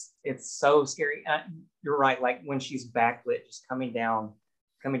 it's so scary. You're right. Like when she's backlit, just coming down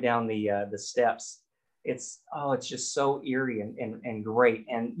the steps. It's just so eerie and great.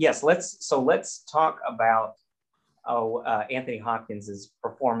 And yes, let's talk about Anthony Hopkins'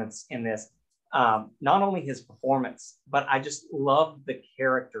 performance in this. Not only his performance, but I just love the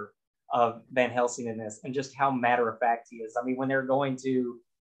character of Van Helsing in this, and just how matter of fact he is. I mean, when they're going to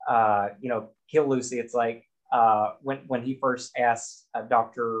kill Lucy, it's like when he first asks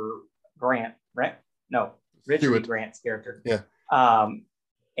Dr. Grant, right? No, Richard Grant's character. Yeah.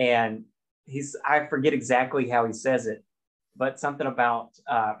 And I forget exactly how he says it, but something about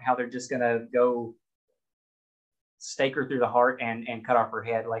how they're just gonna go stake her through the heart and cut off her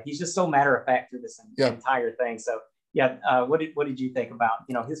head. Like, he's just so matter of fact through this entire thing. So yeah, what did you think about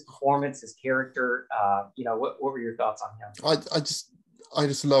his performance, his character? What were your thoughts on him? I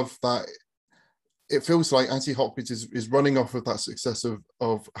just love that. It feels like Anthony Hopkins is running off of that success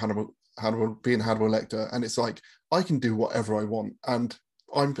of Hannibal Lecter, and it's like, I can do whatever I want, and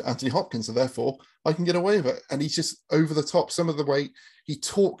I'm Anthony Hopkins, so therefore I can get away with it. And he's just over the top. Some of the way he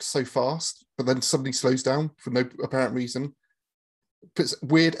talks so fast, but then suddenly slows down for no apparent reason. Puts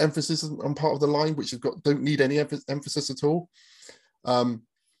weird emphasis on part of the line, which don't need any emphasis at all.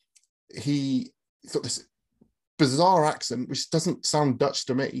 He got this bizarre accent, which doesn't sound Dutch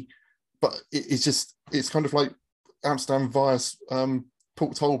to me, but it's kind of like Amsterdam via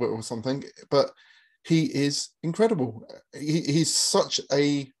Port Talbot or something. But he is incredible. He's such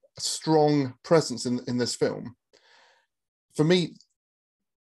a strong presence in this film. For me,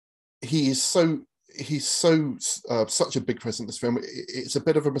 he's such a big presence in this film. It's a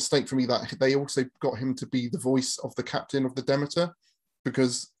bit of a mistake for me that they also got him to be the voice of the captain of the Demeter,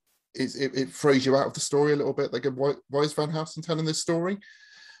 because it throws you out of the story a little bit. They go, why is Van Helsing telling this story?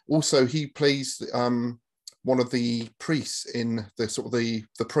 Also, he plays one of the priests in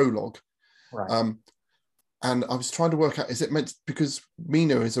the prologue. Right. And I was trying to work out, is it meant, because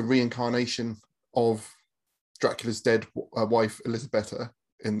Mina is a reincarnation of Dracula's dead wife, Elisabetta,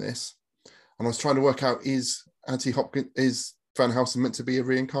 in this. And I was trying to work out, is Van Helsing meant to be a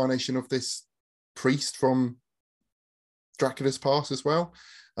reincarnation of this priest from Dracula's past as well?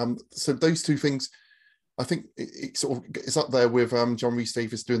 So those two things, I think it sort of it's up there with John Rhys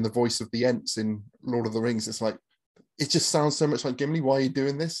Davies doing the voice of the Ents in Lord of the Rings. It's like, it just sounds so much like Gimli. Why are you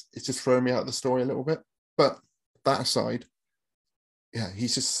doing this? It's just throwing me out of the story a little bit. But that aside, yeah,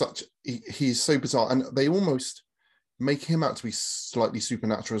 he's just he's so bizarre. And they almost make him out to be slightly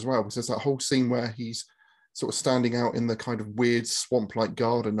supernatural as well, because there's that whole scene where he's sort of standing out in the kind of weird swamp-like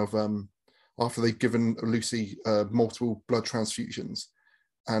garden of after they've given Lucy multiple blood transfusions,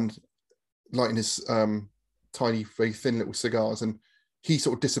 and lighting his tiny, very thin little cigars, and he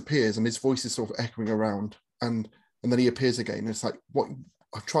sort of disappears, and his voice is sort of echoing around, and then he appears again. And it's like, what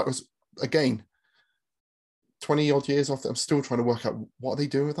I've tried was, again, 20 odd years after, I'm still trying to work out what are they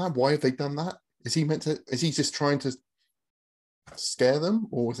doing with that? Why have they done that? Is he just trying to scare them,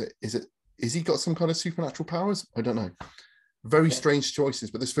 or is he got some kind of supernatural powers? I don't know. Very strange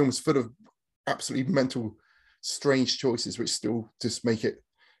choices, but this film is full of absolutely mental, strange choices, which still just make it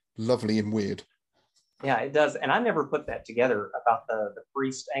lovely and weird. Yeah, it does. And I never put that together about the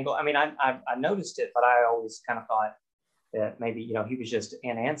priest angle. I mean, I noticed it, but I always kind of thought that maybe, he was just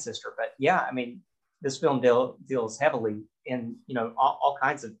an ancestor. But yeah, I mean, this film deals heavily in, all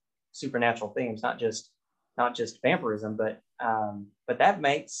kinds of supernatural themes, not just vampirism, but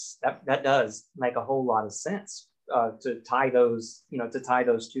that does make a whole lot of sense to tie those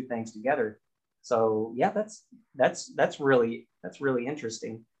two things together. So yeah, that's really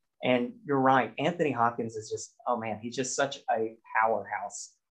interesting. And you're right, Anthony Hopkins is just, oh man, he's just such a powerhouse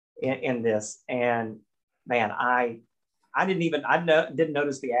in this. And man, I didn't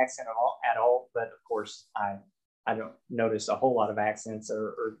notice the accent at all, but of course I don't notice a whole lot of accents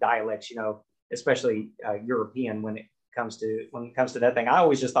or dialects, especially European when it comes to that thing. I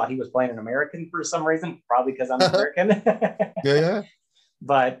always just thought he was playing an American for some reason, probably because I'm American. Yeah.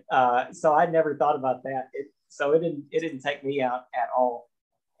 But so I never thought about that. It didn't take me out at all.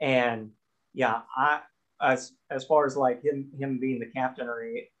 And yeah, as far as like him being the captain or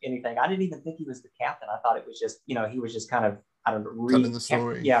anything, I didn't even think he was the captain. I thought it was just, he was just kind of, I don't know,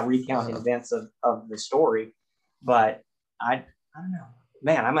 recounting events of the story. But I don't know,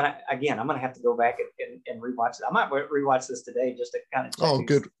 man. I'm gonna have to go back and rewatch it. I might rewatch this today just to kind of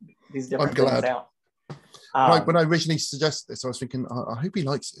check these different things out. When I originally suggested this, I was thinking, I hope he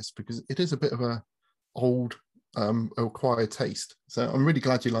likes this, because it is a bit of a old, acquired taste. So I'm really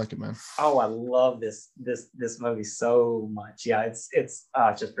glad you like it, man. Oh, I love this movie so much. Yeah, it's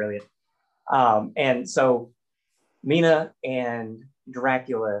just brilliant. And so Mina and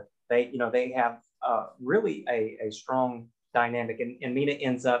Dracula, they have really a strong dynamic, and Mina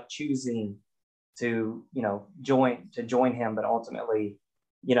ends up choosing to join him, but ultimately,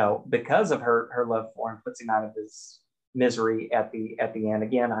 because of her love for him, puts him out of his misery at the end.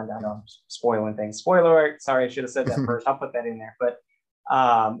 Again, I know I'm spoiling things. Spoiler alert. Sorry, I should have said that first. I'll put that in there. But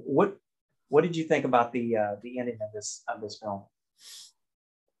what did you think about the ending of this film?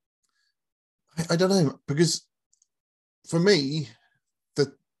 I don't know, because for me,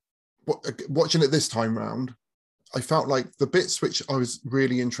 watching it this time round, I felt like the bits which I was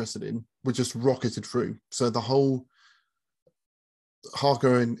really interested in were just rocketed through. So the whole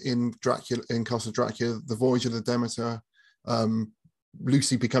Harker in Dracula, in Castle Dracula, the Voyage of the Demeter,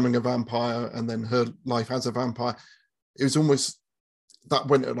 Lucy becoming a vampire, and then her life as a vampire. It was almost, that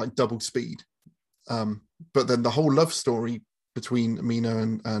went at like double speed. But then the whole love story between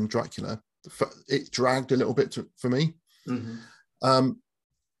Mina and Dracula, it dragged a little bit for me. Mm-hmm.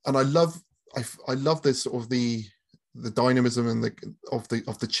 and I love this sort of the dynamism and of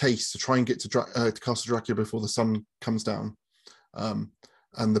the chase to try and get to Castle Dracula before the sun comes down, and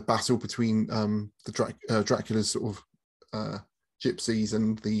the battle between the Dracula's sort of gypsies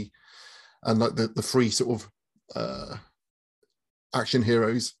and the three sort of action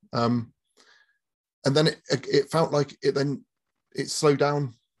heroes, and then it felt like it slowed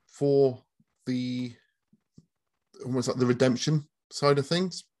down for the almost like the redemption side of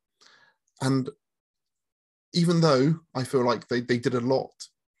things. And even though I feel like they did a lot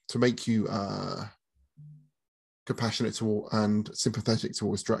to make you compassionate and sympathetic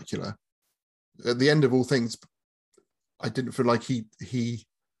towards Dracula, at the end of all things, I didn't feel like he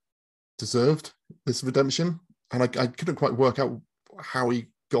deserved this redemption. And I couldn't quite work out how he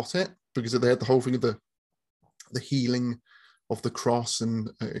got it, because they had the whole thing of the healing of the cross and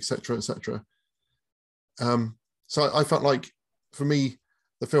et cetera, et cetera. So I felt like, for me,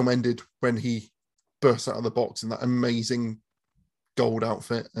 the film ended when he burst out of the box in that amazing gold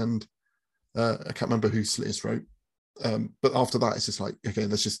outfit, and I can't remember who slit his throat. But after that, it's just like, okay,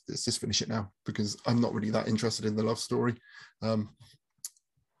 let's just finish it now, because I'm not really that interested in the love story.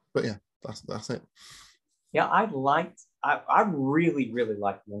 But yeah, that's it. Yeah, I really, really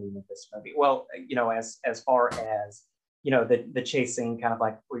liked the ending of this movie. Well, as far as, the chase scene, kind of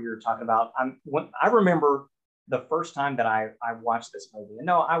like what you were talking about. I remember the first time that I watched this movie, and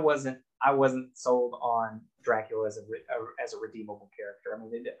no, I wasn't sold on Dracula as a redeemable character. I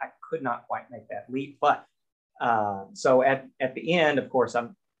mean, I could not quite make that leap. But so at the end, of course,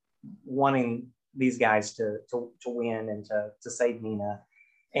 I'm wanting these guys to win and to save Nina.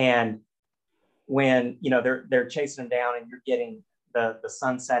 And when they're chasing him down, and you're getting the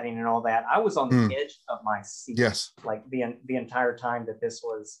sun setting and all that, I was on the edge of my seat. Yes, like the entire time that this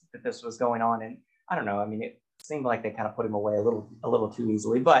was going on. And I don't know. I mean, it seemed like they kind of put him away a little too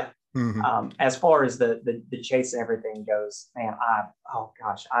easily. But as far as the chase and everything goes, man,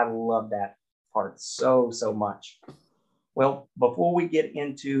 I love that part so much. Well, before we get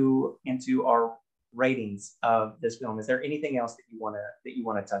into our ratings of this film, is there anything else that you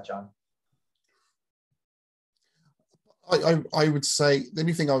want to touch on? I would say the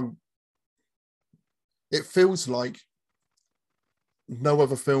only thing it feels like no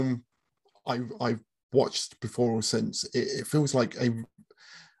other film I've watched before or since. It feels like a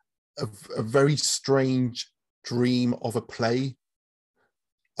very strange dream of a play,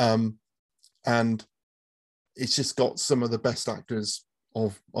 and it's just got some of the best actors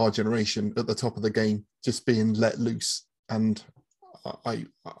of our generation at the top of the game, just being let loose. And I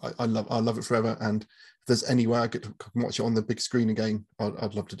love it forever. And if there's any way I could watch it on the big screen again,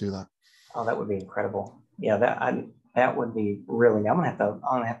 I'd love to do that. Oh, that would be incredible. Yeah, that would be really. I'm gonna have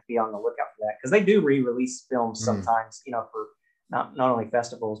to be on the lookout for that, because they do re-release films sometimes, for not only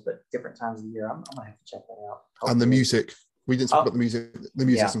festivals but different times of the year. I'm gonna have to check that out. Hopefully. And the music. We didn't talk about the music. The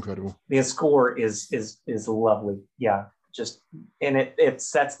music's incredible. The score is lovely. Yeah, and it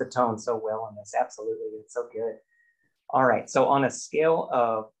sets the tone so well in this. Absolutely, it's so good. All right, so on a scale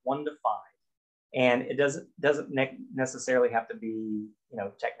of 1 to 5, and it doesn't necessarily have to be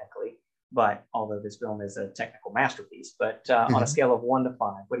technically, but although this film is a technical masterpiece, but on a scale of 1 to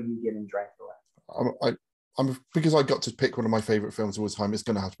 5, what are you giving Dracula? I'm because I got to pick one of my favorite films of all time. It's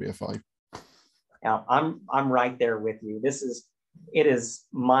going to have to be a 5. Now, I'm right there with you. It is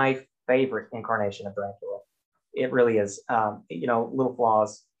my favorite incarnation of Dracula. It really is. Little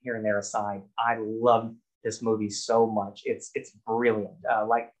flaws here and there aside, I love this movie so much. It's brilliant.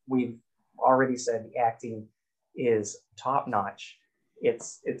 Like we've already said, the acting is top notch.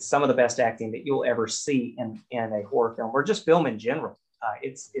 It's some of the best acting that you'll ever see in a horror film, or just film in general.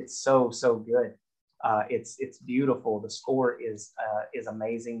 It's so good. It's beautiful. The score is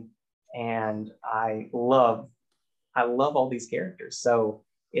amazing. And I love all these characters. So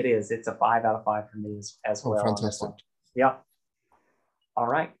it's a 5 out of 5 for me as well. Fantastic. Yeah. All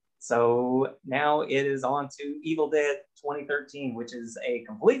right. So now it is on to Evil Dead 2013, which is a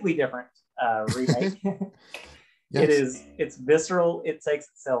completely different remake. Yes. It's visceral. It takes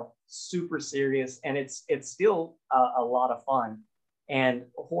itself super serious, and it's still a lot of fun. And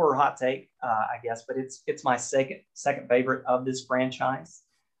horror hot take, I guess, but it's my second favorite of this franchise.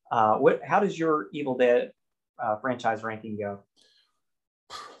 How does your Evil Dead franchise ranking go?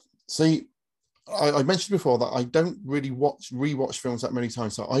 See, I mentioned before that I don't really rewatch films that many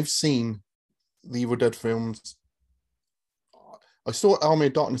times. So I've seen the Evil Dead films. I saw Army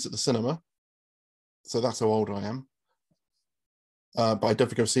of Darkness at the cinema, so that's how old I am. But I don't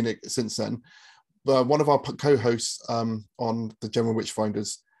think I've seen it since then. But one of our co-hosts on the General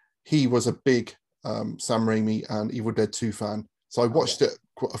Witchfinders, he was a big Sam Raimi and Evil Dead 2 fan. So I watched it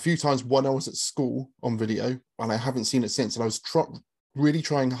a few times when I was at school on video, and I haven't seen it since. And I was really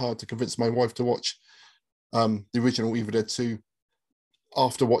trying hard to convince my wife to watch the original Evil Dead 2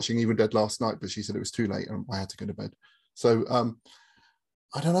 after watching Evil Dead last night, but she said it was too late and I had to go to bed. So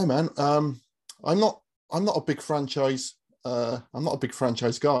I don't know, man. I'm not a big franchise. I'm not a big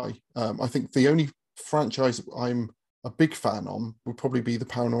franchise guy. I think the only franchise I'm a big fan on would probably be the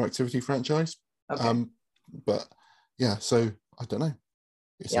Paranormal Activity franchise. Okay. But yeah, so I don't know.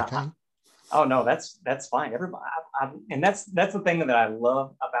 It's okay. Oh no, that's fine. Everybody, and that's the thing that I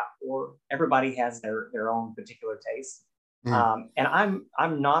love about horror. Everybody has their own particular taste. And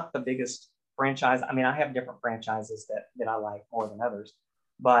I'm not the biggest franchise. I mean, I have different franchises that I like more than others,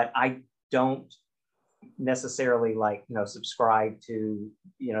 but I don't necessarily subscribe to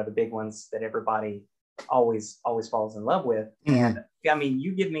the big ones that everybody always falls in love with. And I mean,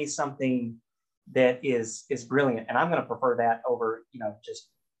 you give me something that is brilliant, and I'm going to prefer that over just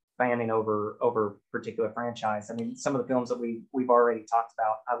fanning over particular franchise. I mean, some of the films that we've already talked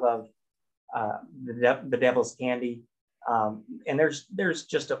about, I love the Devil's Candy. And there's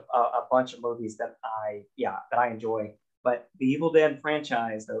just a bunch of movies that I enjoy, but the Evil Dead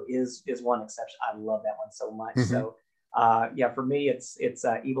franchise though is one exception. I love that one so much. So for me it's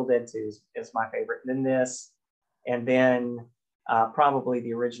Evil Dead 2 is my favorite, and then this, and then probably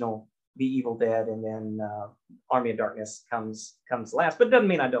the original The Evil Dead, and then Army of Darkness comes last, but it doesn't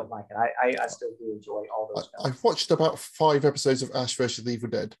mean I don't like it. I still do enjoy all those films. I've watched about 5 episodes of Ash vs. the Evil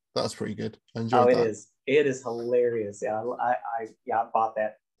Dead. That's pretty good. I enjoyed that. It is hilarious. Yeah, I bought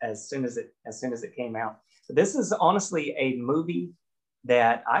that as soon as it came out. But this is honestly a movie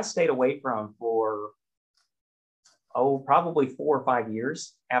that I stayed away from for probably 4 or 5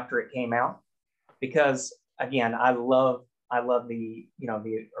 years after it came out, because again, I love the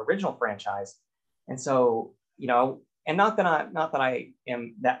the original franchise, and so and not that I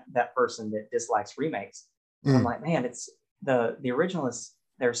am that person that dislikes remakes. I'm like, man, it's the original is,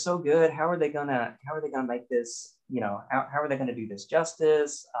 they're so good. How are they gonna make this? How are they gonna do this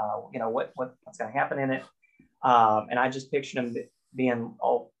justice? What's gonna happen in it? And I just pictured them being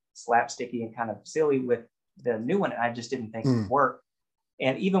all slapsticky and kind of silly with the new one. And I just didn't think it would work.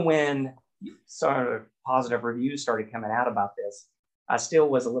 And even when sort of positive reviews started coming out about this, I still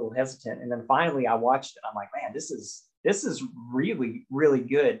was a little hesitant. And then finally I watched it. I'm like, man, this is really, really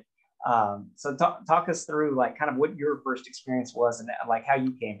good. So talk us through like kind of what your first experience was and like how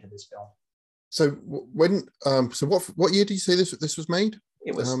you came to this film. So when what year did you say this was made?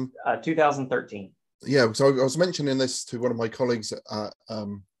 It was 2013. Yeah, so I was mentioning this to one of my colleagues at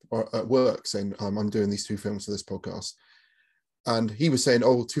work, saying I'm doing these 2 films for this podcast, and he was saying,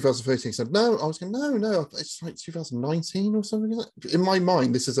 "Oh, 2013." He said, "No," I was going, "No, it's like 2019 or something like that." In my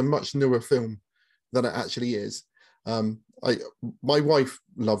mind, this is a much newer film than it actually is. My wife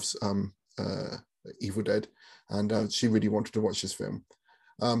loves Evil Dead, and she really wanted to watch this film.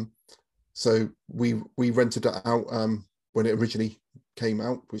 So we rented it out when it originally came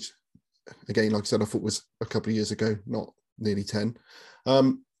out, which again, like I said, I thought was a couple of years ago, not nearly 10.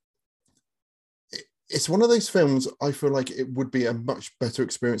 It's one of those films I feel like it would be a much better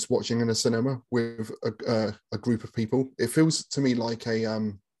experience watching in a cinema with a group of people. It feels to me like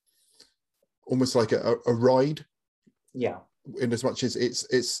almost like a ride. Yeah. In as much as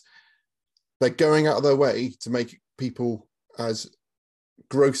it's they're going out of their way to make people as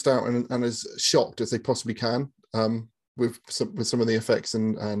grossed out and as shocked as they possibly can with some of the effects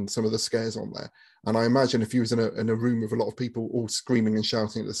and some of the scares on there. And I imagine if you was in a room with a lot of people all screaming and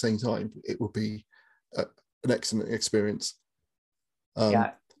shouting at the same time, it would be an excellent experience.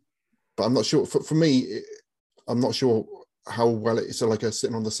 But I'm not sure for me. I'm not sure how well it's like a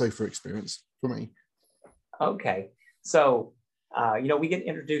sitting on the sofa experience for me. Okay, so we get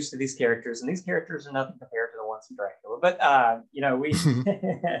introduced to these characters, and these characters are nothing compared to the ones in Dracula. But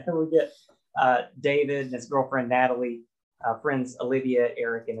we get David and his girlfriend Natalie, friends Olivia,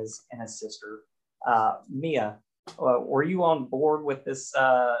 Eric, and his sister Mia. Were you on board with this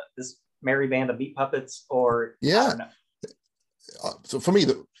merry band of meat puppets, or yeah? I don't know. So for me,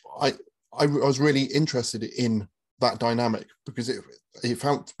 I was really interested in that dynamic, because it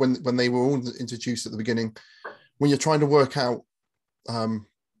felt when they were all introduced at the beginning, when you're trying to work out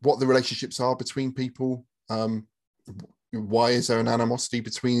what the relationships are between people, why is there an animosity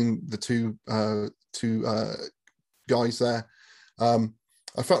between the two guys there.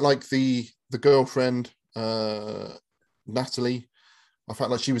 I felt like the girlfriend Natalie, I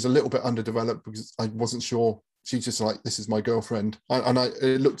felt like she was a little bit underdeveloped, because I wasn't sure. She's just like, this is my girlfriend,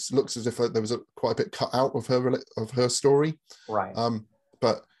 it looks as if there was quite a bit cut out of her story. Right.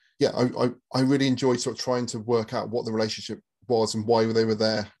 But yeah, I really enjoyed sort of trying to work out what the relationship was and why they were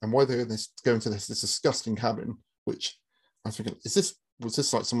there and why they were going to this disgusting cabin, which I was thinking, was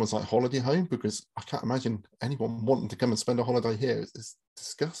this like someone's like holiday home? Because I can't imagine anyone wanting to come and spend a holiday here. It's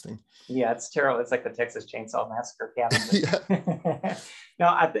disgusting. Yeah, it's terrible. It's like the Texas Chainsaw Massacre cabin. Yeah.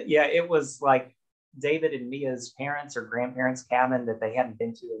 No, it was like David and Mia's parents or grandparents' cabin that they hadn't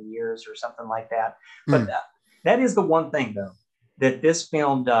been to in years or something like that. But that is the one thing, though, that this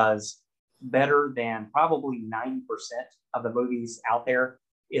film does better than probably 90% of the movies out there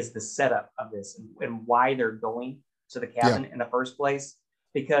is the setup of this and why they're going to the cabin in the first place.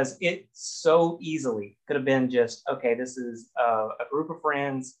 Because it so easily could have been just, okay, this is a group of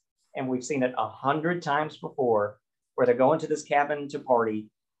friends, and we've seen it 100 times before, where they're going to this cabin to party,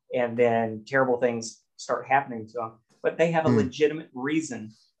 and then terrible things start happening to them. But they have a legitimate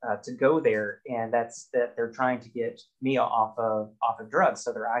reason to go there, and that's that they're trying to get Mia off of drugs.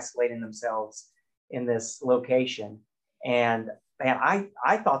 So they're isolating themselves in this location. And man,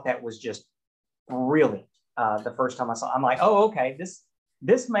 I thought that was just brilliant. The first time I saw it, I'm like, oh, okay,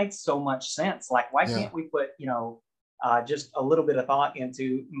 this makes so much sense. Like, why can't we put, just a little bit of thought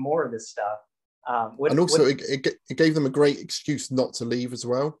into more of this stuff? It gave them a great excuse not to leave as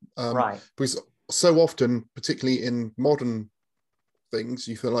well. Right. Because so often, particularly in modern things,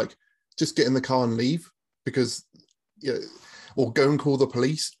 you feel like just get in the car and leave because, or go and call the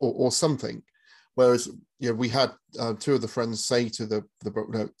police or something. Whereas, we had two of the friends say to the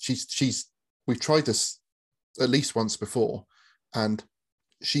we've tried this at least once before, and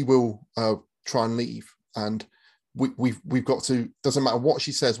she will try and leave, and we've got to, doesn't matter what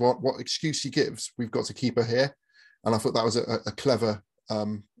she says, what excuse she gives, we've got to keep her here. And I thought that was a clever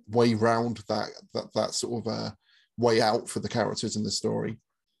way round that sort of way out for the characters in the story.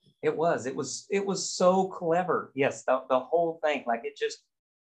 It was so clever. Yes, the whole thing, like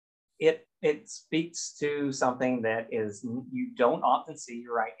it speaks to something that is you don't often see,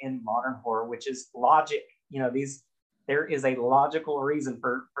 you're right, in modern horror, which is logic. There is a logical reason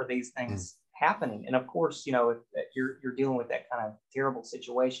for these things happening. And of course, if you're dealing with that kind of terrible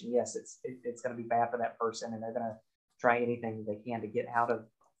situation, yes, it's going to be bad for that person, and they're going to try anything they can to get out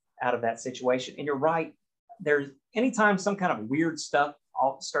of that situation. And you're right. There's anytime some kind of weird stuff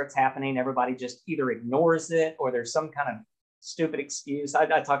starts happening, everybody just either ignores it or there's some kind of stupid excuse.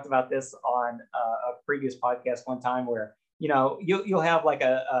 I talked about this on a previous podcast one time where, you'll have like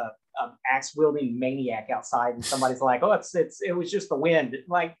a axe wielding maniac outside and somebody's like, oh, it was just the wind.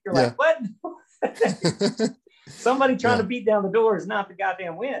 Like, you're like, what? Somebody trying to beat down the door is not the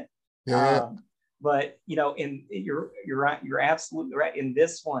goddamn wind. But you're right, you're absolutely right. In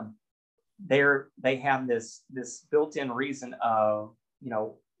this one, they have this built-in reason of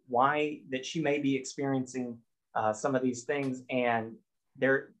why that she may be experiencing some of these things, and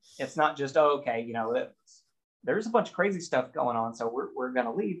it's not just there's a bunch of crazy stuff going on, so we're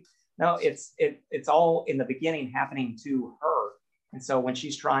gonna leave. No, it's all in the beginning happening to her, and so when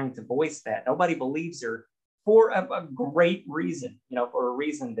she's trying to voice that, nobody believes her for a great reason, for a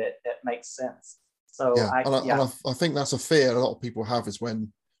reason that makes sense. So I think that's a fear a lot of people have, is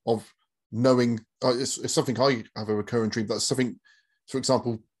when of knowing it's something. I have a recurring dream that's something, for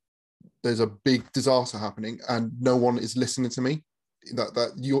example, there's a big disaster happening and no one is listening to me,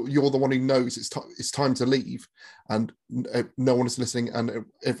 that you're the one who knows it's time to leave, and no one is listening, and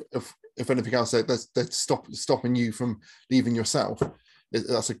if anything else, they're stopping you from leaving yourself.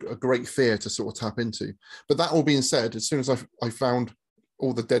 That's a great fear to sort of tap into. But that all being said, as soon as I found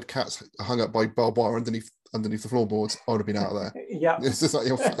all the dead cats hung up by barbed wire underneath the floorboards, I would have been out of there. Yeah. It's just like,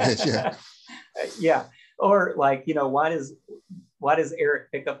 yeah. Or like, why does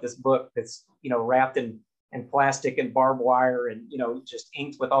Eric pick up this book that's, wrapped in plastic and barbed wire and, just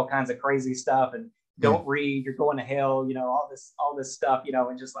inked with all kinds of crazy stuff, and don't read, you're going to hell, all this stuff,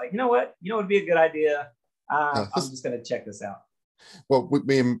 and just like, what would be a good idea? I'm just going to check this out. Well,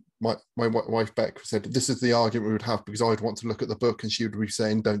 me and my wife Beck said this is the argument we would have, because I'd want to look at the book and she would be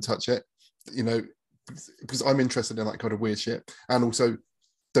saying don't touch it, because I'm interested in that kind of weird shit, and also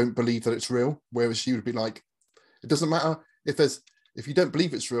don't believe that it's real, whereas she would be like, it doesn't matter if you don't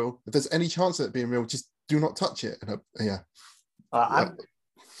believe it's real, if there's any chance of it being real, just do not touch it. And I'm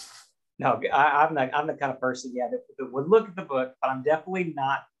the kind of person that would look at the book, but I'm definitely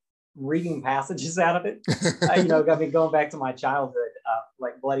not reading passages out of it. Going back to my childhood,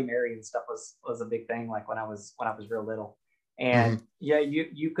 like Bloody Mary and stuff was a big thing, like when I was real little. And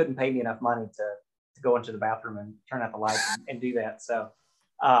you couldn't pay me enough money to go into the bathroom and turn out the lights and do that. So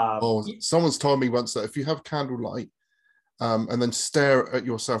someone's told me once that if you have candlelight and then stare at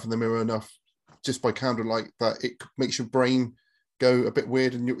yourself in the mirror enough just by candlelight, that it makes your brain go a bit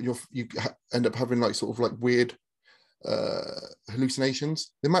weird, and you end up having like sort of like weird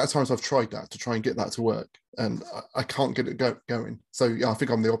hallucinations. The amount of times I've tried that to try and get that to work, and I can't get it going. So yeah, I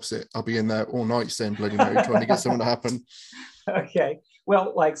think I'm the opposite. I'll be in there all night saying Bloody Mary, trying to get something to happen. Okay.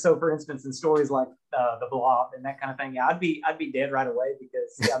 Well, like, so for instance, in stories like the Blob and that kind of thing, yeah, I'd be dead right away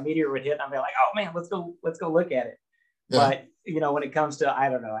because a meteor would hit and I'd be like, oh man, let's go look at it. Yeah. But when it comes to, I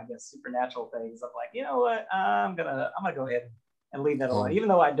don't know, I guess supernatural things, I'm like, you know what, I'm gonna go ahead and leave that alone. Even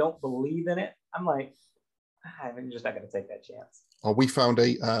though I don't believe in it, I'm like, I'm just not gonna take that chance. Oh, we found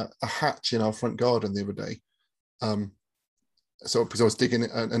a hatch in our front garden the other day. So because I was digging it,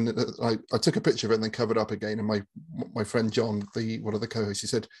 and I took a picture of it and then covered up again. And my friend John, one of the co-hosts, he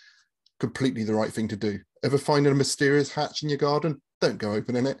said, completely the right thing to do. Ever find a mysterious hatch in your garden? Don't go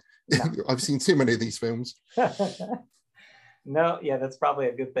opening it. No. I've seen too many of these films. No, yeah, that's probably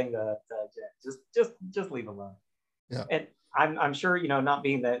a good thing to just leave alone. Yeah, and I'm sure not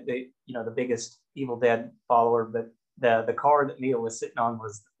being the biggest Evil Dead follower, but the car that Neil was sitting on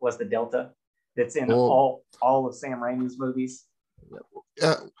was the Delta that's in all of Sam Raimi's movies.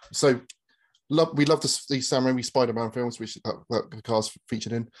 So we love these Sam Raimi Spider-Man films, which the car's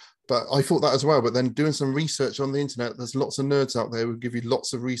featured in. But I thought that as well. But then doing some research on the internet, there's lots of nerds out there who give you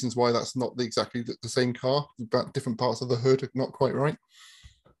lots of reasons why that's not exactly the same car. But different parts of the hood are not quite right.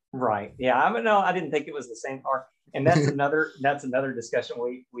 Right. Yeah. I didn't think it was the same car. And that's another discussion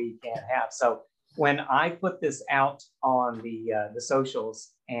we can't have. So when I put this out on the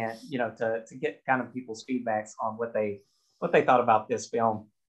socials and to get kind of people's feedbacks on what they thought about this film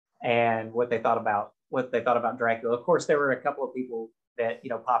and what they thought about Dracula. Of course, there were a couple of people that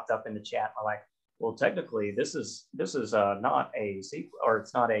popped up in the chat and were like, well, technically this is not a sequel, or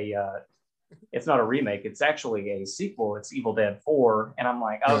it's not a remake. It's actually a sequel. It's Evil Dead 4. And I'm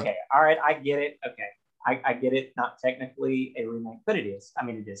like, okay, all right, I get it. Okay. I get it. Not technically a remake, but it is. I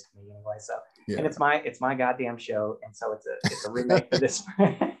mean, it is to me anyway. So, and it's my goddamn show. And so it's a remake for this,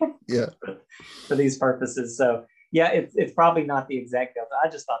 for these purposes. So yeah, it's probably not the exact Delta. I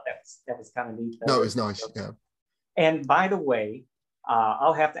just thought that was kind of neat. No, it's nice. Yeah. And by the way,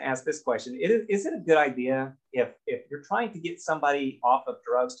 I'll have to ask this question. Is it a good idea if you're trying to get somebody off of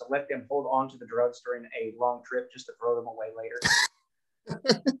drugs to let them hold on to the drugs during a long trip just to throw them away later?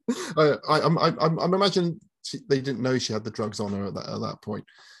 I'm imagining they didn't know she had the drugs on her at that point.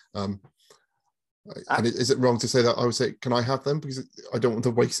 And is it wrong to say that? I would say, can I have them because I don't want to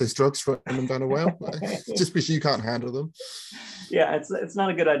waste those drugs throwing them down a well, just because you can't handle them. Yeah, it's not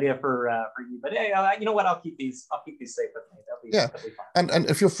a good idea for you. But hey, you know what? I'll keep these safe with me. That'll be fine. And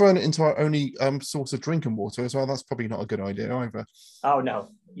if you're throwing it into our only source of drinking water as well, that's probably not a good idea either. Oh no,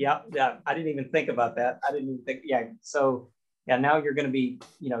 yeah. I didn't even think about that. I didn't even think. Yeah, so yeah, now you're going to be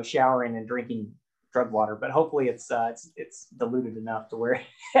showering and drinking drug water, but hopefully it's diluted enough to where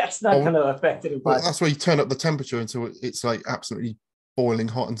that's not going to affect it. Well, that's where you turn up the temperature until it's like absolutely boiling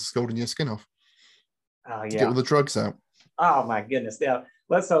hot and scalding your skin off. Oh yeah, to get all the drugs out. Oh my goodness! Yeah,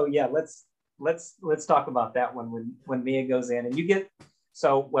 let's talk about that one when Mia goes in and you get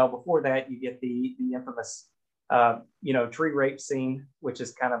before that you get the infamous tree rape scene, which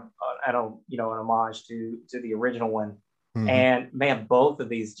is kind of an homage to the original one. Mm-hmm. And man, both of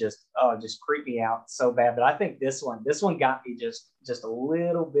these just creep me out so bad. But I think this one got me just a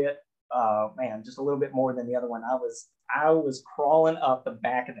little bit, just a little bit more than the other one. I was crawling up the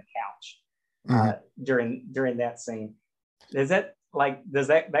back of the couch during that scene. Does that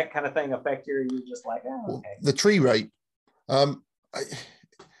kind of thing affect you? Or you're just like, oh, okay. The tree rape,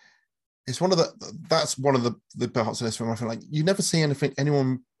 it's that's one of the parts of this film I feel like you never see any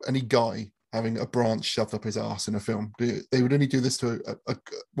guy having a branch shoved up his arse in a film. They would only do this to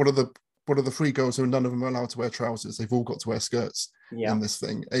one of the three girls who none of them are allowed to wear trousers. They've all got to wear skirts in this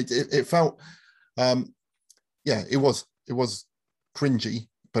thing. It felt, it was cringy,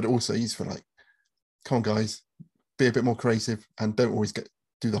 but also you feel like, come on guys, be a bit more creative and don't always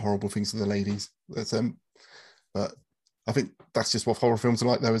do the horrible things to the ladies. But I think that's just what horror films are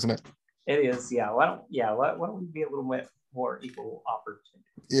like, though, isn't it? It is, yeah. Why don't we be a little bit more equal opportunity?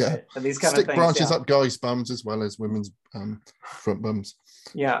 Yeah, for these kind stick of things, branches up guys' bums as well as women's front bums.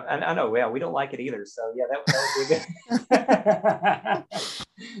 Yeah, and I know, we don't like it either. So yeah, that would be good.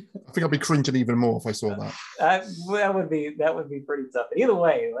 I think I'd be cringing even more if I saw that. That would be pretty tough. But either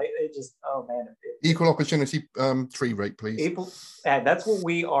way, it just equal opportunity tree rape, please. That's what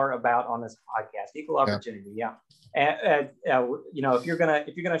we are about on this podcast. Equal opportunity, yeah. And if you're gonna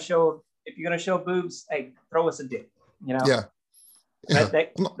show boobs, hey, throw us a dick. Yeah. I'm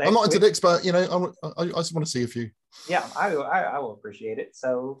not into dicks, but I just want to see a few. Yeah, I will appreciate it.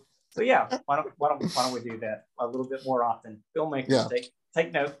 So yeah, why don't we do that a little bit more often? Filmmakers,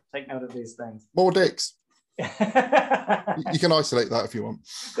 take note of these things. More dicks. You can isolate that if you want.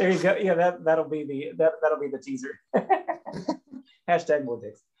 There you go. Yeah, that'll be the teaser. Hashtag more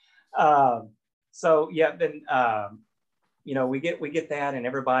dicks. So yeah, then we get that, and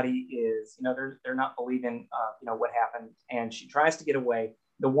everybody is, they're not believing what happened, and she tries to get away.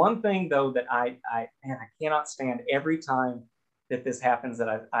 The one thing though that I cannot stand every time that this happens,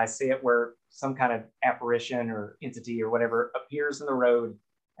 that I see it, where some kind of apparition or entity or whatever appears in the road,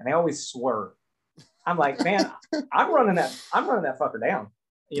 and they always swerve. I'm like, man, I'm running that fucker down,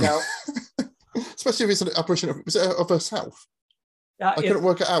 Especially if it's an apparition of herself. I couldn't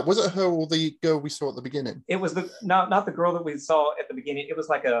work it out. Was it her or the girl we saw at the beginning? It was not the girl that we saw at the beginning. It was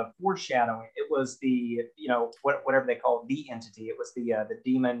like a foreshadowing. It was the whatever they call the entity. It was the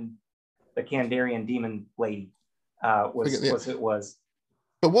demon, the Kandarian demon lady. It was.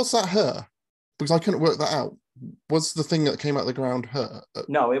 But was that her? Because I couldn't work that out. Was the thing that came out of the ground her?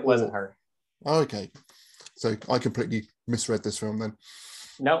 No, it wasn't her. Oh, okay, so I completely misread this film then.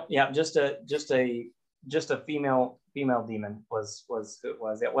 No, yeah, just a female demon was who it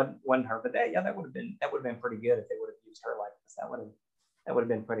was. It wasn't her, but that would have been pretty good if they would have used her like this. That would have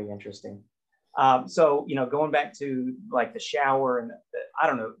been pretty interesting. So going back to like the shower and I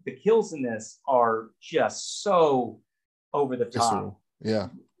don't know, the kills in this are just so over the top. Yeah.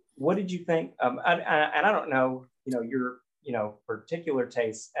 What did you think? And I don't know, your particular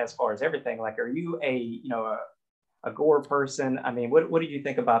tastes as far as everything. Like, are you a gore person? I mean, what did you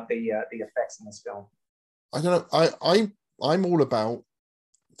think about the effects in this film? I don't know. I'm all about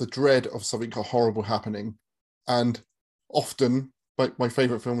the dread of something horrible happening, and often my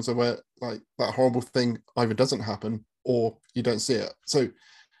favorite films are where like that horrible thing either doesn't happen or you don't see it. So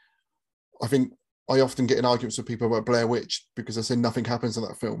I think I often get in arguments with people about Blair Witch because I say nothing happens in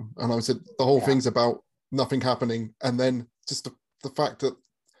that film, and I said the whole thing's about nothing happening, and then just the fact that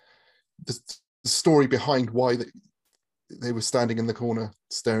the story behind why they were standing in the corner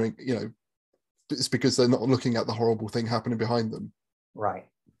staring, it's because they're not looking at the horrible thing happening behind them. Right.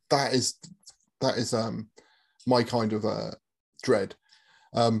 That is my kind of dread.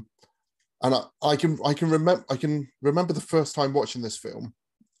 And I can remember the first time watching this film,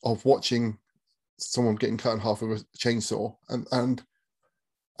 of watching someone getting cut in half with a chainsaw, and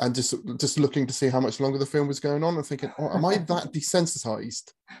just looking to see how much longer the film was going on, and thinking, oh, am I that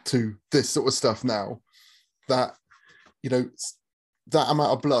desensitized to this sort of stuff now that that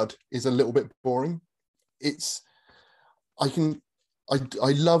amount of blood is a little bit boring?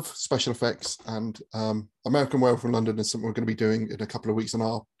 I love special effects, and American Werewolf in London is something we're going to be doing in a couple of weeks on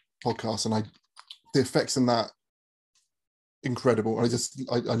our podcast, and the effects in that incredible. I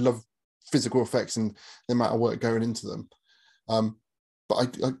love physical effects and the amount of work going into them.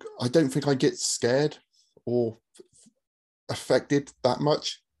 But I don't think I get scared or affected that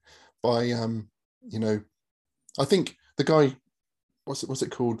much by I think the guy, what's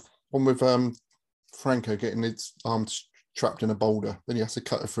it called? One with Franco getting his arms trapped in a boulder, then he has to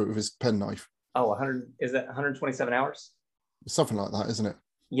cut it through with his penknife. Oh, 100, is that 127 hours? Something like that, isn't it?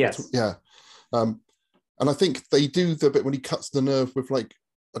 Yes. Yeah. And I think they do the bit when he cuts the nerve with like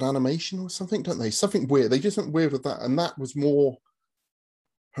an animation or something, don't they? Something weird. They do something weird with that, and that was more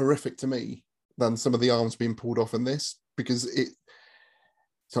horrific to me than some of the arms being pulled off in this, because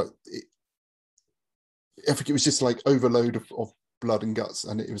I think it was just like overload of blood and guts,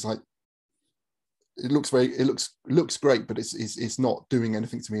 and it was like it looks great, but it's not doing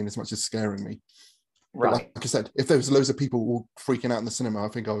anything to me in as much as scaring me. Right. But like I said, if there was loads of people all freaking out in the cinema, I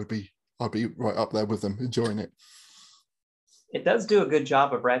think I'd be right up there with them, enjoying it. It does do a good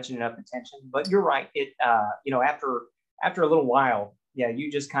job of ratcheting up the tension, but you're right. It after a little while,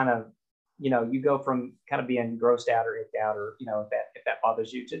 you just kind of you go from kind of being grossed out or icked out, or if that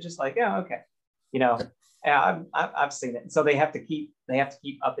bothers you, to just like, oh, okay, I've seen it. So they have to keep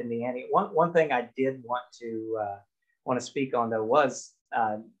up in the ante. One thing I did want to speak on though was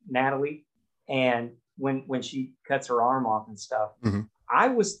Natalie, and when she cuts her arm off and stuff, mm-hmm. I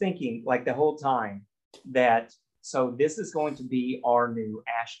was thinking like the whole time that, so this is going to be our new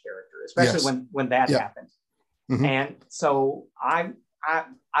Ash character, especially when that happened. Mm-hmm. And so I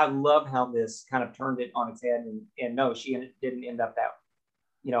love how this kind of turned it on its head, and no, she didn't end up that,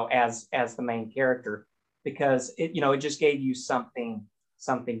 as the main character, because it just gave you something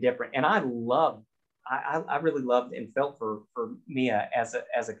different. And I really loved and felt for Mia as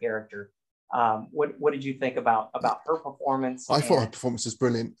a character. What did you think about her performance? I thought her performance was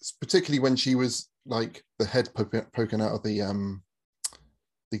brilliant, particularly when she was like the head poking out of the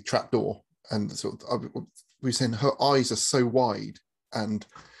trap door, and sort of, we were saying her eyes are so wide, and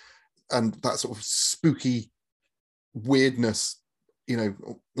that sort of spooky weirdness,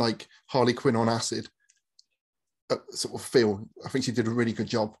 like Harley Quinn on acid. sort of feel. I think she did a really good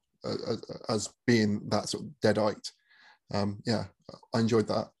job as being that sort of deadite. Yeah, I enjoyed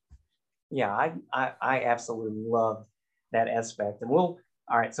that. Yeah, I absolutely love that aspect. And all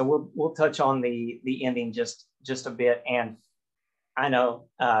right, so we'll touch on the ending just a bit. And I know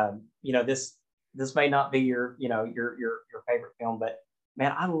this may not be your favorite film, but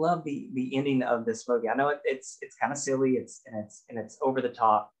man, I love the ending of this movie. I know it's kind of silly, it's over the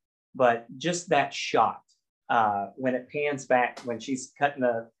top, but just that shot when it pans back when she's cutting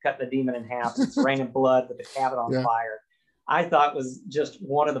the demon in half, it's raining blood with the cabin on Yeah. fire. I thought was just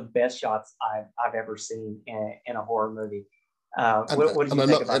one of the best shots I've ever seen in a horror movie. What did you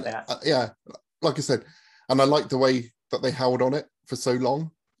think about that? Yeah, like I said, and I like the way that they held on it for so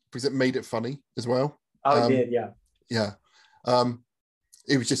long because it made it funny as well. Oh, it did, yeah. Yeah.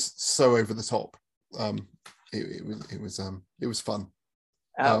 It was just so over the top. It was fun.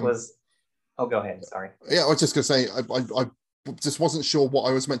 Oh, go ahead. Sorry. Yeah, I was just gonna say I just wasn't sure what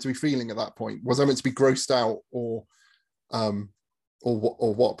I was meant to be feeling at that point. Was I meant to be grossed out or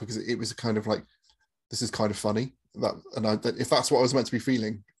what? Because it was kind of like, this is kind of funny. If that's what I was meant to be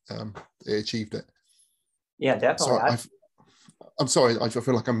feeling, it achieved it. Yeah, definitely. I'm sorry. I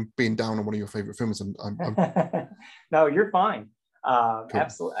feel like I'm being down on one of your favorite films, and I'm No, you're fine. Cool.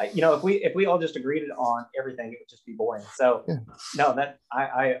 Absolutely. If we all just agreed on everything, it would just be boring. So yeah. No, that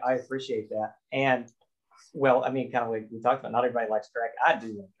I appreciate that. And well, I mean, kind of like we talked about, not everybody likes Dracula. I do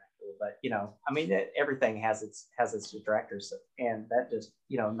like Dracula, but I mean, everything has its detractors, and that just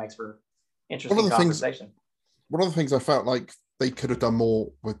makes for interesting conversation. One of the things I felt like they could have done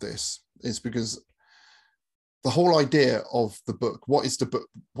more with this is because the whole idea of the book, what is the book?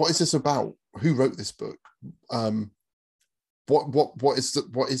 What is this about? Who wrote this book? What is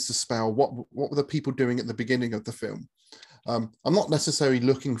the spell? What were the people doing at the beginning of the film? I'm not necessarily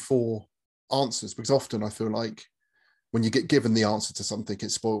looking for answers, because often I feel like when you get given the answer to something,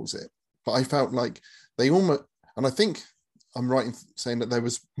 it spoils it. But I felt like they almost, and I think I'm right in saying that there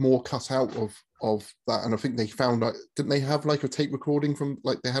was more cut out of that, and I think they found out, didn't they have like a tape recording from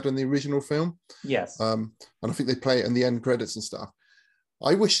like they had in the original film? Yes. And I think they play it in the end credits and stuff.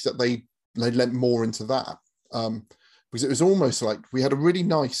 I wish that they lent more into that, because it was almost like we had a really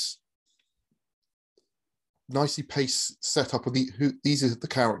nicely paced setup of these are the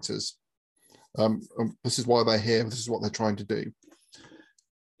characters. This is why they're here. This is what they're trying to do.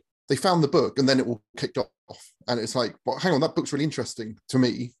 They found the book, and then it all kicked off. And it's like, well, hang on, that book's really interesting to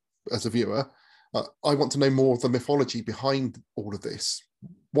me as a viewer. I want to know more of the mythology behind all of this.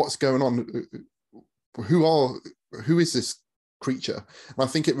 What's going on? Who is this creature? And I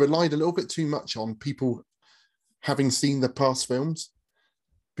think it relied a little bit too much on people having seen the past films,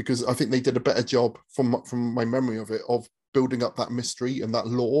 because I think they did a better job from my memory of it, of building up that mystery and that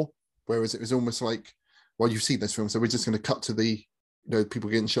lore. Whereas it was almost like, well, you've seen this film, so we're just going to cut to the people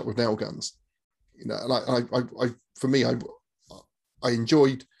getting shot with nail guns. For me, I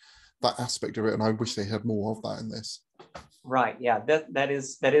enjoyed that aspect of it, and I wish they had more of that in this. Right. Yeah. That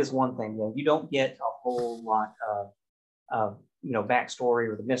is one thing. You don't get a whole lot of backstory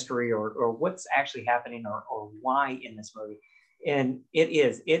or the mystery or what's actually happening or why in this movie. And it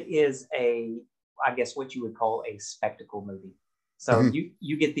is a, I guess what you would call a spectacle movie. So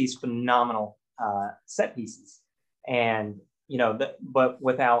you get these phenomenal set pieces, and but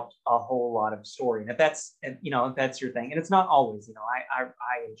without a whole lot of story. And if that's your thing, and it's not always,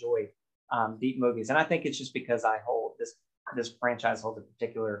 I enjoy deep movies, and I think it's just because I hold this franchise holds a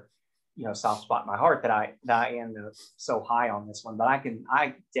particular soft spot in my heart that I am so high on this one. But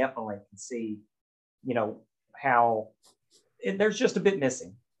I definitely can see how there's just a bit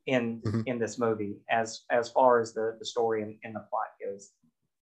missing in this movie as far as the story and the plot goes.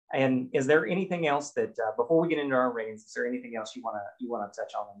 And is there anything else that before we get into our ratings, is there anything else you want to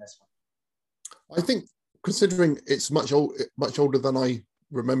touch on in this one? I think, considering it's much older than I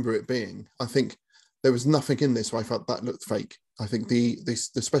remember it being, I think there was nothing in this where I felt that looked fake. I think the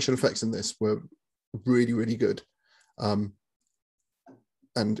special effects in this were really, really good. And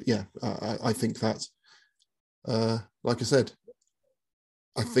yeah, I think that, like I said,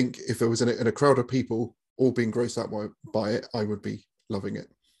 I think if there was in a crowd of people all being grossed out by it, I would be loving it.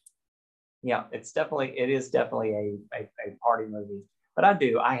 Yeah, it is definitely a party movie. But I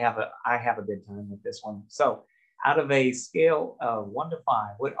have a good time with this one. So out of a scale of 1 to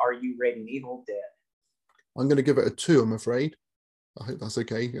 5, what are you rating Evil Dead? I'm going to give it a 2, I'm afraid. I hope that's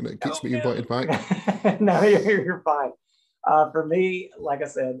okay, and it keeps me invited back. No, you're fine. For me, like I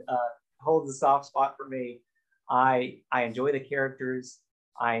said, holds a soft spot for me. I enjoy the characters.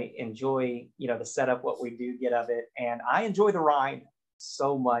 I enjoy, the setup, what we do get of it. And I enjoy the ride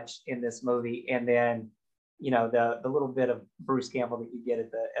so much in this movie. And then, the little bit of Bruce Campbell that you get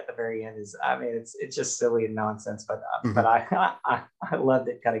at the very end is, I mean, it's just silly and nonsense, but I loved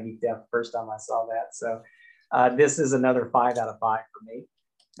it. Kind of geeked out the first time I saw that. So this is another 5 out of 5 for me.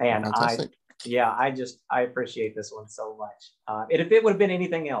 And fantastic. I appreciate this one so much. And if it would have been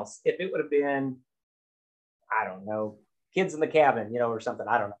anything else, if it would have been, I don't know, Kids in the Cabin, or something,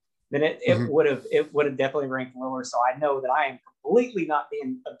 I don't know, then it would have definitely ranked lower. So I know that I am completely not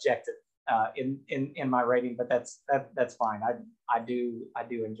being objective in my rating, but that's fine. I do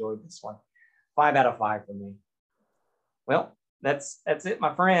enjoy this one. 5 out of 5 for me. Well, that's it,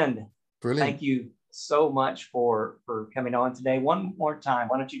 my friend. Brilliant. Thank you so much for coming on today. One more time,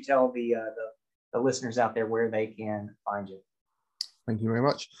 why don't you tell the listeners out there where they can find you? Thank you very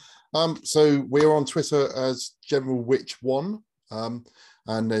much. So we're on Twitter as General Witch 1, and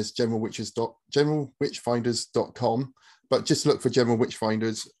there's generalwitchfinders.com. But just look for General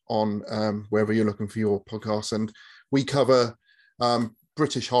Witchfinders on wherever you're looking for your podcasts. And we cover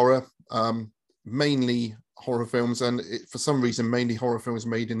British horror, mainly horror films, and for some reason, mainly horror films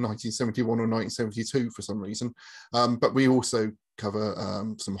made in 1971 or 1972 for some reason. But we also cover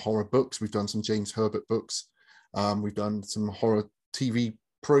some horror books. We've done some James Herbert books. We've done some horror TV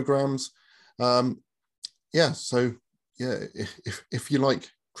programs. So if you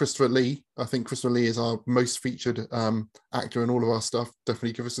like Christopher Lee, I think Christopher Lee is our most featured actor in all of our stuff.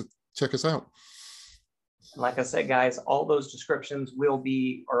 Definitely check us out. Like I said, guys, all those descriptions will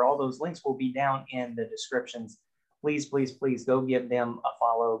be, or all those links will be down in the descriptions. Please go give them a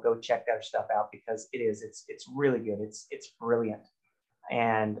follow. Go check their stuff out, because it's really good. It's brilliant.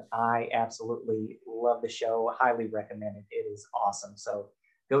 And I absolutely love the show. Highly recommend it. It is awesome. So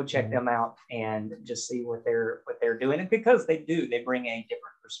go check them out and just see what they're doing. And because they bring a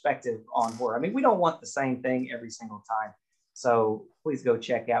different perspective on horror. I mean, we don't want the same thing every single time. So please go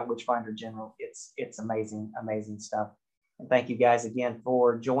check out Witchfinder General. It's amazing stuff. And thank you guys again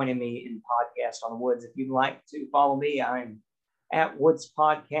for joining me in Podcast on the Woods. If you'd like to follow me, I'm at Woods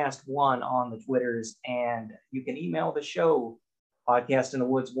Podcast 1 on the Twitters, and you can email the show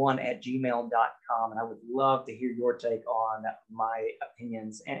podcastinthewoods1@gmail.com. And I would love to hear your take on my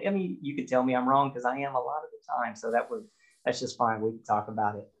opinions. And I mean, you could tell me I'm wrong, because I am a lot of the time. So that's just fine. We can talk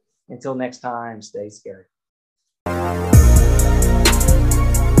about it. Until next time, stay scary.